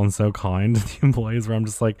respectful and so kind to the employees, where I'm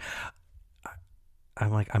just like,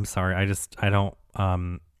 I'm sorry. I don't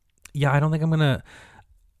think I'm gonna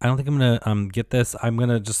get this. I'm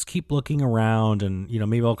gonna just keep looking around, and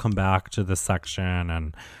maybe I'll come back to this section.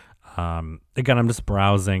 And again, I'm just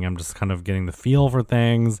browsing. I'm just kind of getting the feel for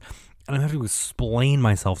things, and I'm having to explain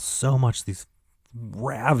myself so much to these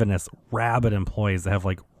ravenous, rabid employees that have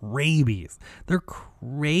like rabies. They're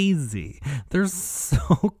crazy. They're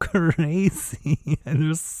so crazy. And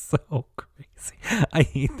they're so crazy. I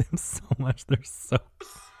hate them so much. They're so.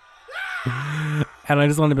 And I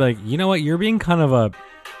just want to be like, you know what? You're being kind of a.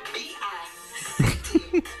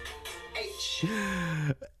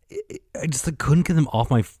 I just like, couldn't get them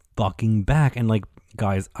off my fucking back. And like,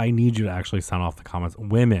 guys, I need you to actually sound off the comments.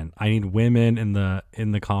 Women, I need women in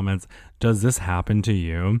the comments. Does this happen to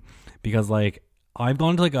you? Because like, I've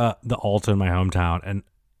gone to like the Ulta in my hometown, and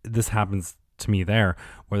this happens to me there,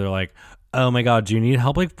 where they're like, oh my God, do you need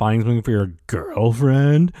help like finding something for your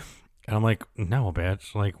girlfriend? And I'm like, no,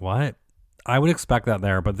 bitch. Like, what? I would expect that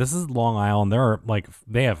there, but this is Long Island. There are like,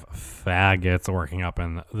 they have faggots working up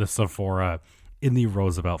in the Sephora in the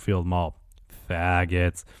Roosevelt Field Mall.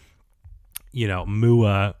 Faggots.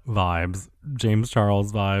 Mua vibes, James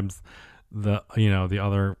Charles vibes, the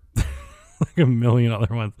other, like a million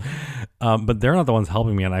other ones. But they're not the ones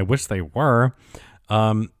helping me, and I wish they were.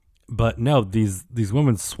 But no, these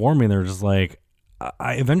women swarm me, and they're just like,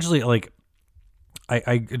 I eventually, like,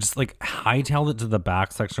 I just like hightailed it to the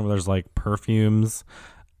back section where there's like perfumes.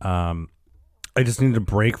 I just needed a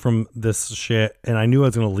break from this shit, and I knew I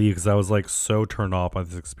was going to leave because I was like so turned off by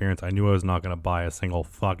this experience. I knew I was not going to buy a single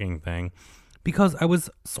fucking thing because I was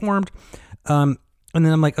swarmed. And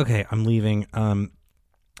then I'm like, okay, I'm leaving. And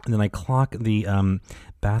then I clock the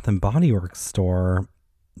Bath and Body Works store,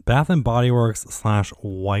 Bath and Body Works /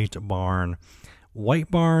 White Barn. White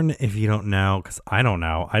Barn, if you don't know, because I don't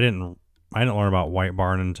know, I didn't learn about White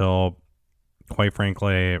Barn until, quite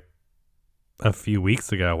frankly, a few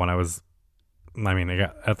weeks ago when I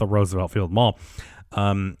got at the Roosevelt Field Mall.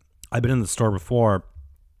 I've been in the store before,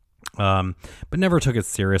 but never took it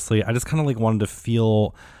seriously. I just kind of like wanted to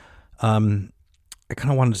feel, I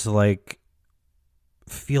kind of wanted to like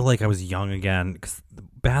feel like I was young again, because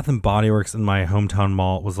Bath and Body Works in my hometown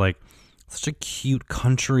mall was like such a cute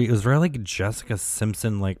country. It was very like Jessica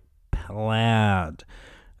Simpson, like plaid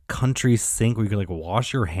country sink where you could like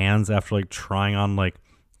wash your hands after like trying on like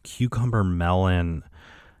cucumber melon,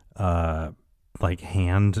 like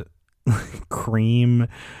hand cream,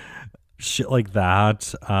 shit like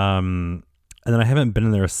that. And then I haven't been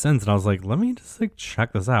in there since, and I was like, let me just like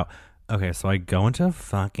check this out. Okay, so I go into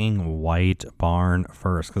fucking White Barn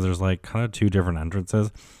first, because there's like kind of two different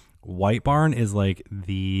entrances. White Barn is like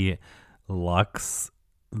the luxe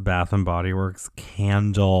Bath and Body Works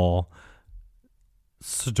candle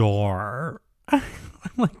store. I'm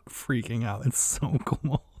like freaking out. It's so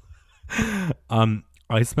cool.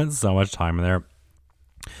 I spent so much time in there.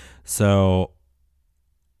 So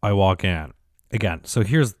I walk in again. So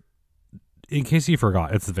here's, in case you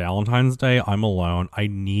forgot, it's Valentine's Day. I'm alone. I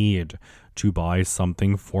need to buy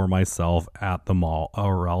something for myself at the mall,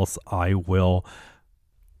 or else I will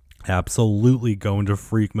absolutely go into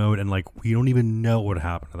freak mode. And like, we don't even know what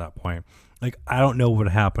happened at that point. Like, I don't know what would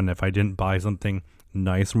happen if I didn't buy something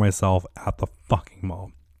nice for myself at the fucking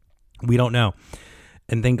mall. We don't know.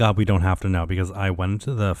 And thank God we don't have to know, because I went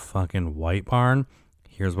to the fucking White Barn.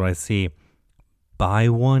 Here's what I see. Buy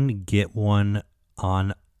one, get one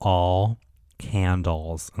on all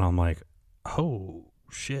candles. And I'm like, oh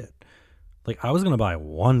shit. Like, I was going to buy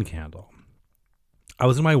one candle.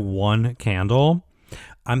 I'm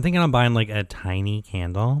thinking I'm buying like a tiny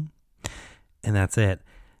candle, and that's it.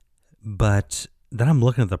 But then I'm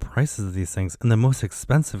looking at the prices of these things, and the most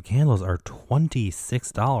expensive candles are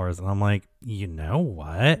 $26. And I'm like, you know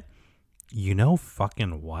what? You know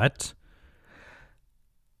fucking what?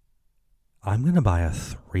 I'm going to buy a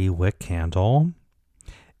 3-wick candle.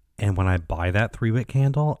 And when I buy that 3-wick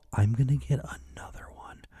candle, I'm going to get another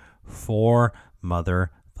one for motherfucking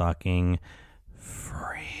fucking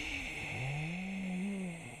free.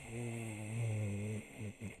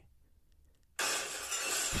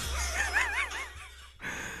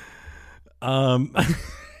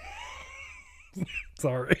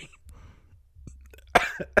 Sorry.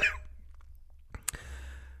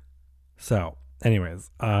 So, anyways,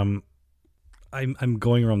 I'm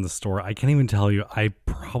going around the store. I can't even tell you. I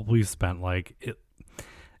probably spent like it.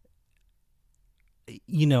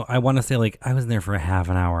 You know, I want to say like I was in there for a half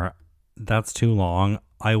an hour. That's too long.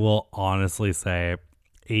 I will honestly say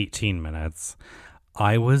 18 minutes.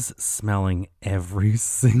 I was smelling every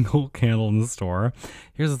single candle in the store.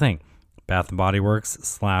 Here's the thing. Bath and Body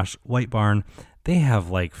Works / White Barn, they have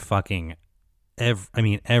like fucking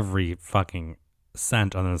every fucking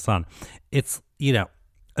scent under the sun. It's, you know,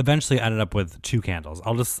 eventually I ended up with 2 candles.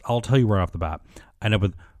 I'll tell you right off the bat. I ended up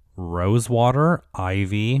with rose water,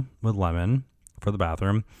 ivy with lemon for the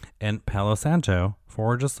bathroom, and Palo Santo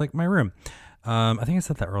for just like my room. I think I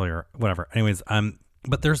said that earlier. Whatever. Anyways,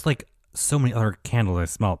 but there's like so many other candles I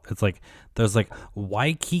smelled. It's like there's like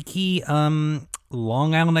Waikiki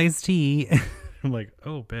Long Island iced tea. I'm like,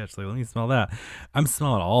 oh bitch, like let me smell that. I'm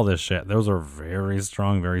smelling all this shit. Those are very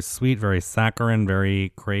strong, very sweet, very saccharine,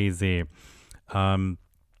 very crazy. And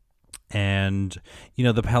you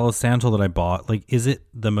know, the Palo Santo that I bought, like, is it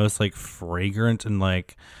the most like fragrant and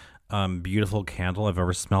like beautiful candle I've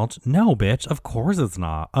ever smelled? No, bitch. Of course it's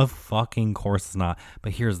not. Of fucking course it's not.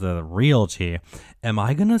 But here's the real tea. Am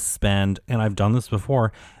I gonna spend, and I've done this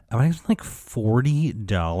before, am I gonna spend like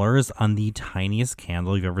 $40 on the tiniest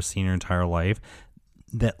candle you've ever seen in your entire life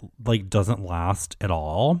that like doesn't last at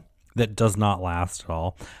all? That does not last at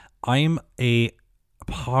all. I'm a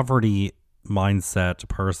poverty mindset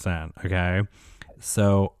person, okay?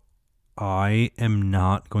 So I am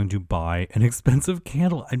not going to buy an expensive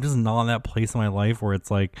candle. I'm just not in that place in my life where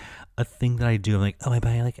it's like a thing that I do. I'm like, oh, I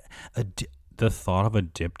buy like the thought of a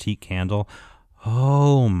diptyque candle.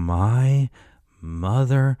 Oh my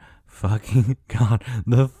mother fucking God.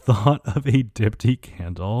 The thought of a diptyque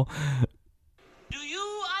candle. Do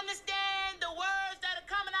you understand the words that are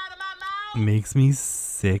coming out of my mouth? Makes me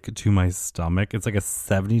sick to my stomach. It's like a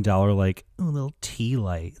 $70 like little tea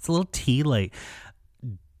light. It's a little tea light.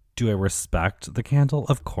 Do I respect the candle?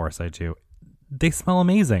 Of course I do. They smell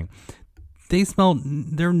amazing. It's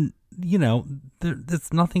nothing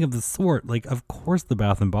of the sort. Like, of course the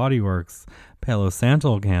Bath and Body Works Palo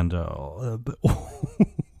Santo candle.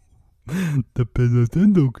 The Palo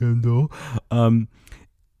Santo candle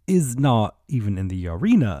is not even in the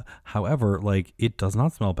arena. However, like, it does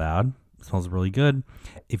not smell bad. It smells really good.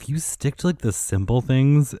 If you stick to like the simple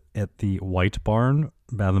things at the White Barn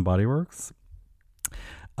Bath and Body Works,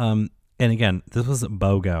 and again, this was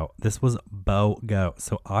BOGO.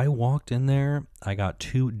 So I walked in there. I got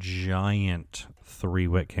 2 giant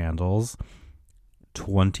 3-wick candles,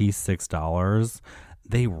 $26.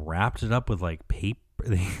 They wrapped it up with like paper,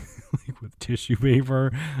 with tissue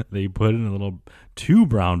paper. They put in a little 2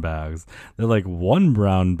 brown bags. They're like, 1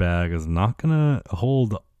 brown bag is not gonna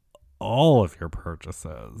hold all of your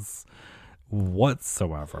purchases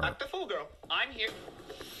whatsoever. Act the fool, girl. I'm here.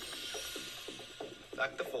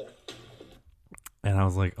 Act the fool. And I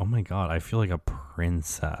was like, oh my God, I feel like a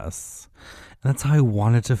princess. And that's how I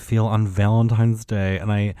wanted to feel on Valentine's Day.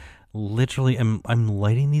 And I literally I'm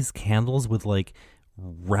lighting these candles with like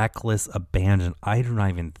reckless abandon. I do not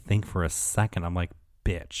even think for a second. I'm like,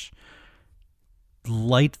 bitch,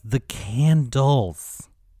 light the candles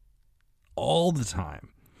all the time.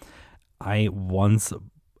 I once,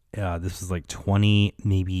 this was like 20,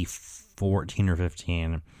 maybe 14 or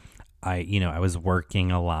 15. I was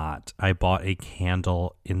working a lot. I bought a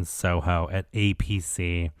candle in Soho at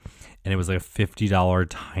APC, and it was like a $50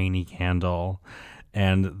 tiny candle.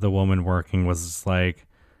 And the woman working was just like,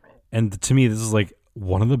 and to me, this is like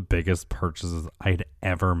one of the biggest purchases I'd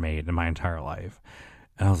ever made in my entire life.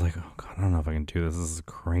 And I was like, oh God, I don't know if I can do this. This is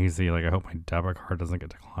crazy. Like, I hope my debit card doesn't get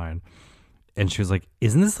declined. And she was like,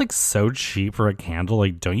 isn't this like so cheap for a candle?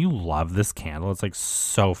 Like, don't you love this candle? It's like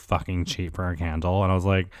so fucking cheap for a candle. And I was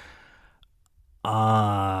like, and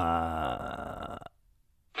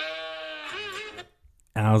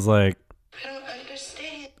I was like, I don't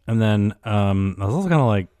understand. and then I was also kind of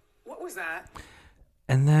like, What was that?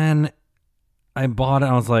 and then I bought it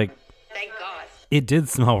and I was like, Thank God. it did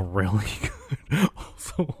smell really good.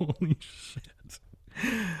 Also, holy shit.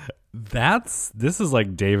 This is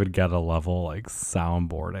like David Guetta level, like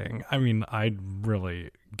soundboarding. I mean,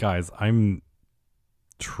 guys, I'm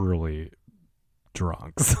truly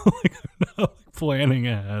drunk. So like, I'm not like planning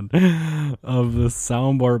ahead of the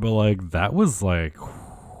soundboard, but like that was like,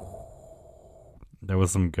 there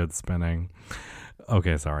was some good spinning.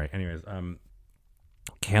 Okay, sorry. Anyways,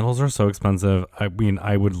 candles are so expensive. I mean,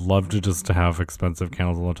 I would love to have expensive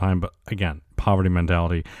candles all the time, but again, poverty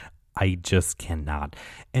mentality. I just cannot.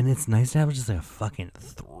 And it's nice to have just like a fucking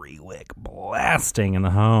 3-wick blasting in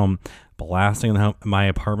the home. My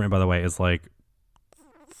apartment, by the way, is like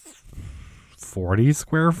 40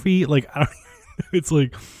 square feet. Like, I don't it's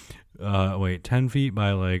like, 10 feet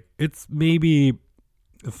by like, it's maybe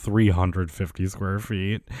 350 square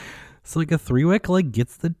feet. So like a 3-wick like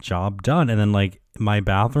gets the job done. And then like my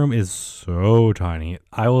bathroom is so tiny.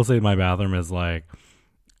 I will say my bathroom is like,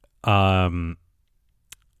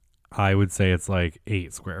 I would say it's like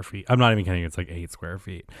 8 square feet. I'm not even kidding. It's like 8 square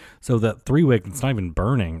feet. So that 3-wick, it's not even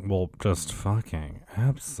burning, will just fucking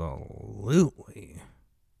absolutely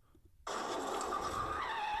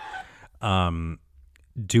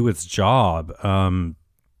do its job. And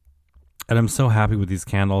I'm so happy with these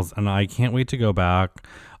candles, and I can't wait to go back.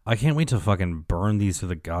 I can't wait to fucking burn these to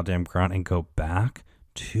the goddamn ground and go back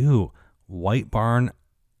to White Barn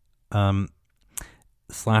 / Bath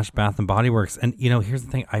and Body Works. And you know, here's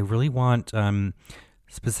the thing, I really want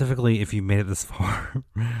specifically if you made it this far,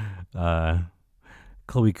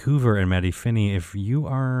 Chloe Coover and Maddie Finney, if you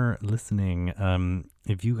are listening,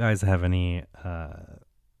 if you guys have any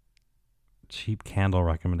cheap candle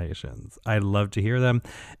recommendations, I'd love to hear them,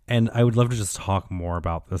 and I would love to just talk more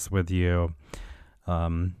about this with you,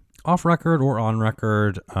 off record or on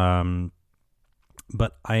record.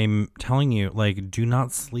 But I'm telling you, like, do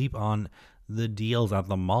not sleep on the deals at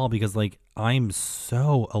the mall, because like I'm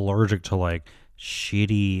so allergic to like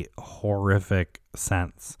shitty, horrific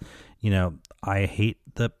scents. You know, I hate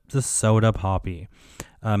the soda poppy.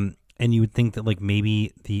 And you would think that like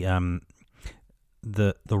maybe the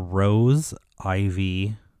rose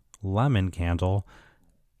ivy lemon candle.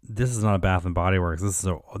 This is not a Bath and Body Works. This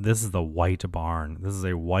is the White Barn. This is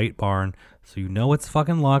a White Barn, so you know it's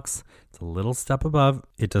fucking luxe. It's a little step above.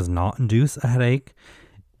 It does not induce a headache.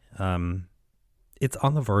 It's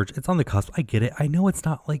on the verge. It's on the cusp. I get it. I know it's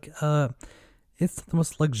not like it's the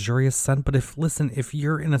most luxurious scent, but if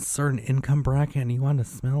you're in a certain income bracket and you want to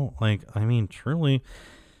smell like, I mean, truly,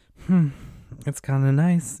 it's kind of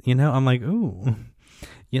nice. You know, I'm like, ooh,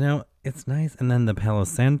 you know, it's nice. And then the Palo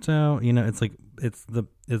Santo, you know, it's like, it's the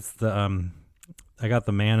I got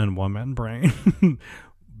the man and woman brain.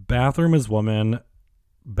 Bathroom is woman,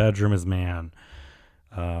 bedroom is man.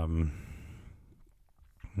 My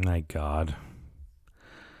God.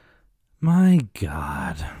 Thank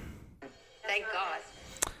God.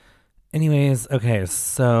 Anyways, okay,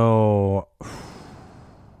 so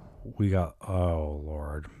we got, oh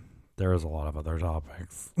Lord, there's a lot of other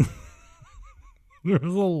topics. There's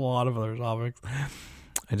a lot of other topics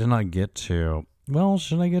I did not get to. Well,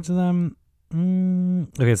 should I get to them?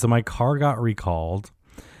 Okay, so my car got recalled.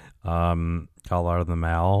 Got a lot of the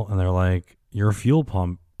mail, and they're like, your fuel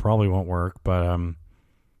pump probably won't work, but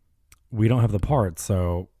we don't have the parts,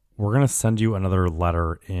 so we're going to send you another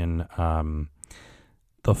letter in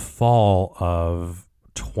the fall of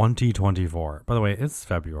 2024. By the way, it's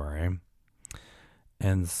February.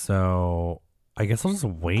 And so I guess I'll just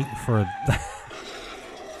wait for that.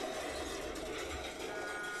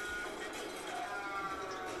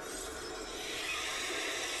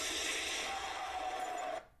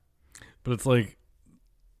 But it's like,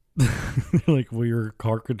 like, well, your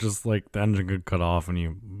car could just, like, the engine could cut off and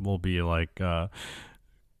you will be, like,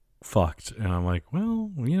 fucked. And I'm like,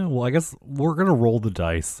 well, you know, well, I guess we're going to roll the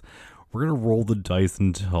dice. We're going to roll the dice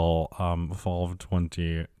until fall of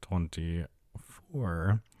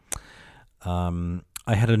 2024. I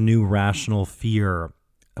had a new rational fear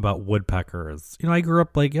about woodpeckers. You know, I grew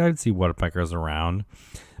up, like, I'd see woodpeckers around.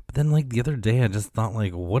 But then, like, the other day, I just thought,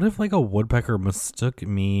 like, what if, like, a woodpecker mistook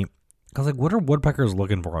me? I was like, what are woodpeckers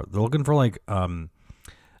looking for? They're looking for like they're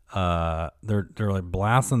like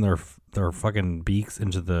blasting their fucking beaks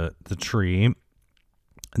into the tree, and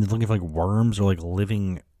they're looking for like worms or like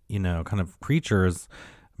living, you know, kind of creatures,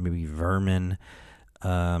 maybe vermin.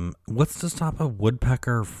 What's to stop a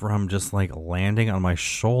woodpecker from just like landing on my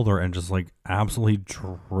shoulder and just like absolutely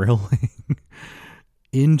drilling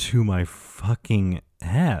into my fucking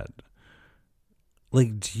head?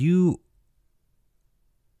 Like, do you?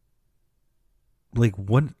 Like,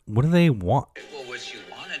 what do they want? Well, what you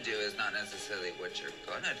want to do is not necessarily what you're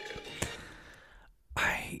gonna do.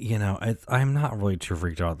 I'm not really too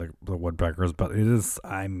freaked out the woodpeckers, but it is.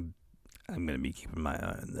 I'm gonna be keeping my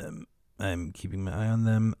eye on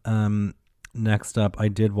them. Next up, I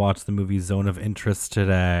did watch the movie Zone of Interest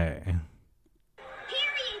today.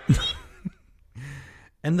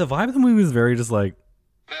 And the vibe of the movie is very just like.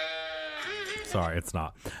 Sorry, it's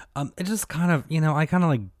not. It just kind of, you know, I kind of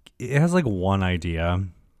like. it has like one idea.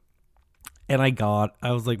 And I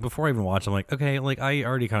was like, before I even watched, I'm like, okay, like I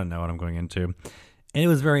already kind of know what I'm going into. And it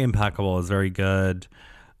was very impeccable. It was very good.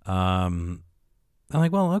 I'm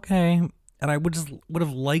like, well, okay. And I would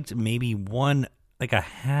have liked maybe one, like a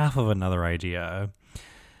half of another idea.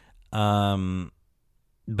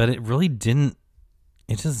 But it really didn't,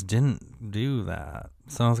 it just didn't do that.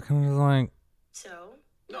 So I was kind of just like, So,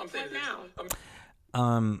 No, I'm what now?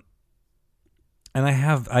 and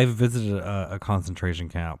I've visited a concentration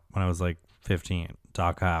camp when I was like 15,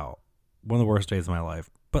 Dachau. One of the worst days of my life,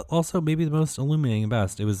 but also maybe the most illuminating and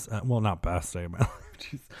best. It was, well, not best day of my life,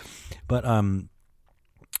 jeez. But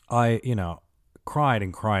I, cried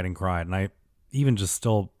and cried and cried. And I even just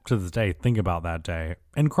still to this day think about that day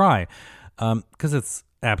and cry because it's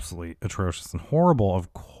absolutely atrocious and horrible,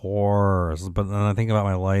 of course. But then I think about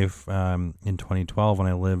my life in 2012 when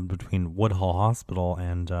I lived between Woodhull Hospital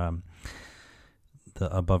and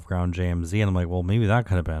the above ground JMZ, and I'm like, well, maybe that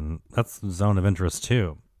could have been, that's the zone of interest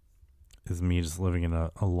too, is me just living in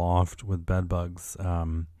a loft with bed bugs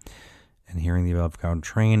and hearing the above ground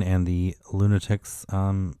train and the lunatics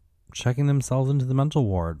checking themselves into the mental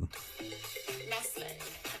ward.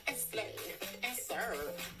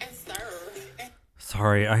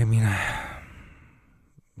 Sorry, I mean, I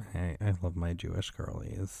love my Jewish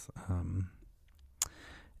girlies.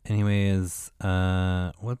 Anyways,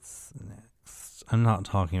 what's next? I'm not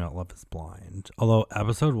talking about Love is Blind. Although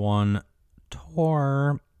episode 1,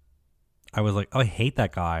 Tor, I was like, oh, I hate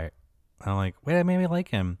that guy. I'm like, wait, maybe I like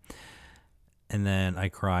him. And then I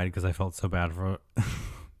cried because I felt so bad for it.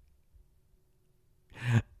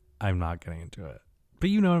 I'm not getting into it. But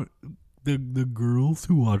the girls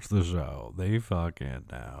who watch the show, they fucking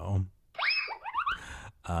know.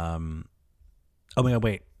 Oh my god,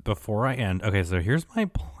 wait. Before I end, okay, so here's my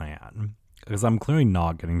plan. Because I'm clearly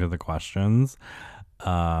not getting to the questions.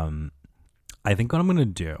 I think what I'm gonna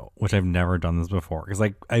do, which I've never done this before, because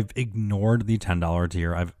like I've ignored the $10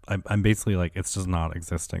 tier. I'm basically like, it's just not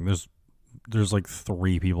existing. There's like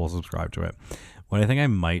 3 people subscribed to it. What I think I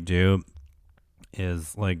might do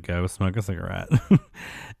is like go smoke a cigarette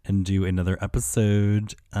and do another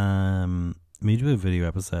episode. Maybe do a video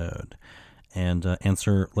episode and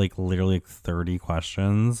answer like literally like 30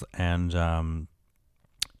 questions. And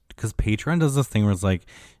because Patreon does this thing where it's like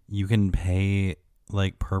you can pay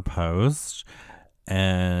like per post,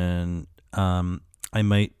 and I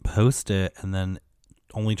might post it and then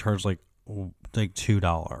only charge like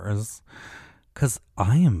 $2 because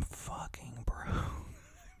I am fucking broke.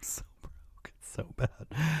 I'm so broke. It's so bad.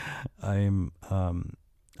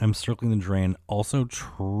 I'm circling the drain. Also,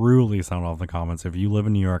 truly sound off in the comments. If you live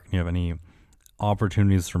in New York and you have any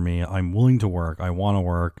opportunities for me, I'm willing to work. I want to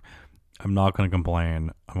work. I'm not going to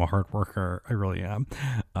complain. I'm a hard worker. I really am.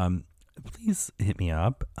 Please hit me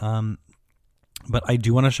up. But I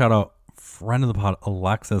do want to shout out friend of the pod,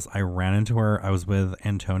 Alexis. I ran into her. I was with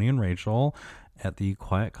Antonio and Rachel at the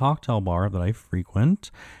Quiet Cocktail Bar that I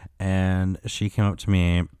frequent, and she came up to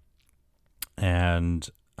me and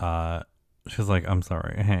she was like, I'm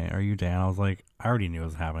sorry, hey, are you Dan? I was like, I already knew it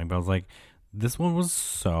was happening, but I was like, this one was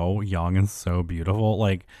so young and so beautiful.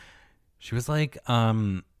 Like, she was like,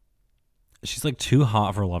 she's like too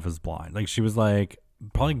hot for Love is Blind. Like, she was like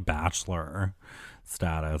probably Bachelor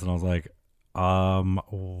status, and I was like,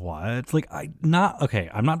 what? Like, I'm not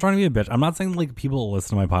trying to be a bitch. I'm not saying like people who listen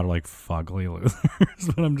to my pod are like fugly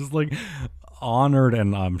losers, but I'm just like honored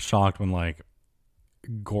and I'm shocked when like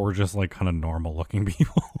gorgeous, like kind of normal looking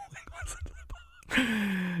people like listen to the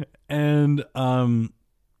pod. And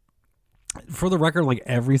for the record, like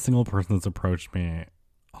every single person that's approached me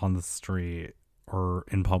on the street or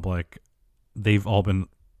in public, they've all been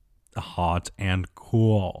hot and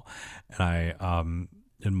cool, and I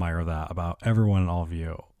admire that about everyone and all of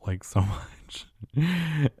you like so much.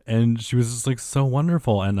 And she was just like so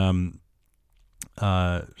wonderful, and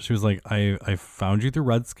she was like, I found you through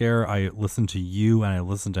Red Scare. I listened to you, and I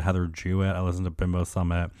listened to Heather Jewett. I listened to Bimbo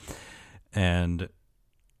Summit, and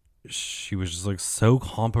she was just like so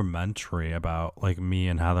complimentary about like me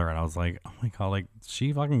and Heather, and I was like, oh my god, like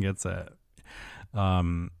she fucking gets it.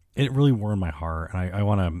 It really warmed my heart, and I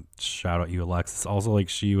want to shout out you, Alexis. Also, like,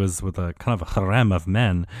 she was with a kind of a harem of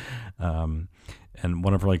men, and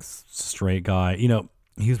one of her like straight guy, he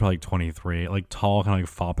was probably like 23, like tall, kind of like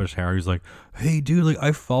foppish hair. He's like, hey dude, like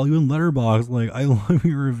I follow you in Letterboxd, like I love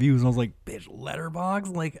your reviews. And I was like, bitch,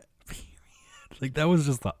 Letterboxd, like like that was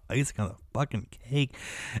just the icing on the fucking cake.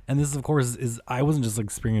 And this, of course, is I wasn't just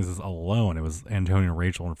experiencing this alone. It was Antonio and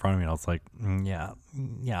Rachel in front of me, and I was like, yeah,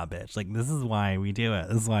 bitch. Like, this is why we do it.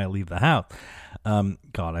 This is why I leave the house.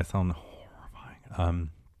 God, I sound horrifying.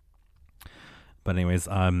 But anyways,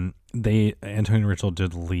 Antonio and Rachel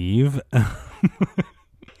did leave.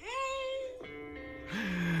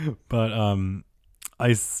 But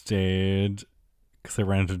I stayed because I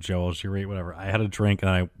ran into Joel. She ate whatever. I had a drink and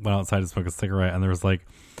I went outside to smoke a cigarette. And there was like,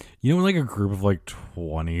 you know, like a group of like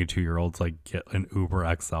 22-year-olds like get an Uber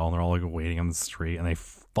XL and they're all like waiting on the street and they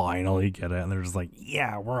finally get it and they're just like,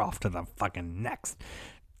 yeah, we're off to the fucking next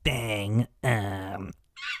thing. And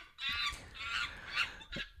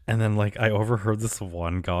then like I overheard this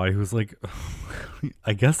one guy who's like,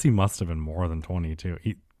 I guess he must have been more than 22.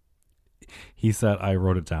 He said, I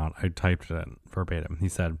wrote it down. I typed it in verbatim. He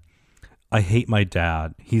said, I hate my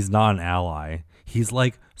dad. He's not an ally. He's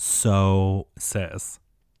like so cis.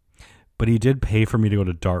 But he did pay for me to go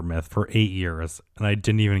to Dartmouth for 8 years, and I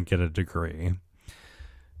didn't even get a degree.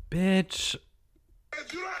 Bitch.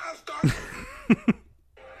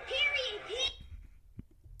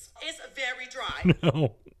 It's very dry.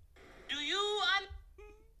 No. Do you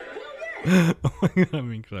Oh my God, I'm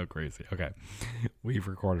being so crazy. Okay. We've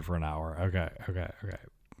recorded for an hour. Okay.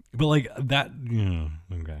 But like that, yeah,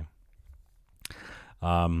 okay.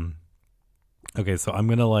 Okay, so I'm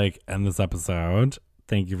gonna like end this episode.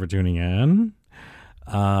 Thank you for tuning in.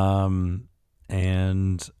 And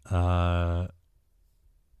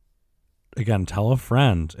again, tell a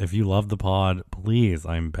friend. If you love the pod, please,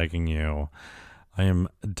 I'm begging you. I am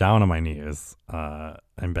down on my knees.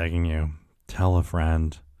 I'm begging you. Tell a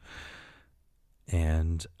friend.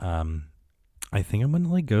 And I think I'm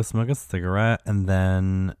gonna like go smoke a cigarette and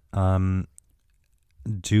then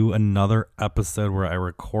do another episode where I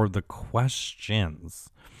record the questions.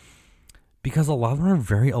 Because a lot of them are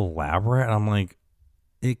very elaborate, and I'm like,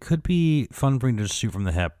 it could be fun for me to just shoot from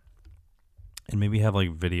the hip and maybe have like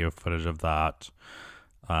video footage of that.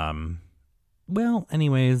 Well,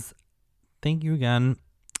 anyways, thank you again.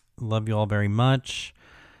 Love you all very much.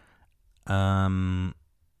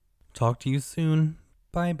 Talk to you soon.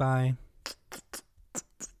 Bye bye.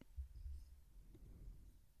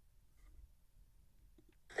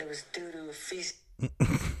 There was doo-doo feast.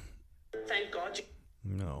 Thank God you.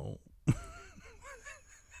 No.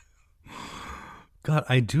 God,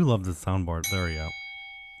 I do love the soundboard. There we go.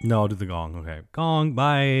 No, do the gong. Okay. Gong.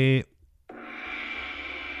 Bye.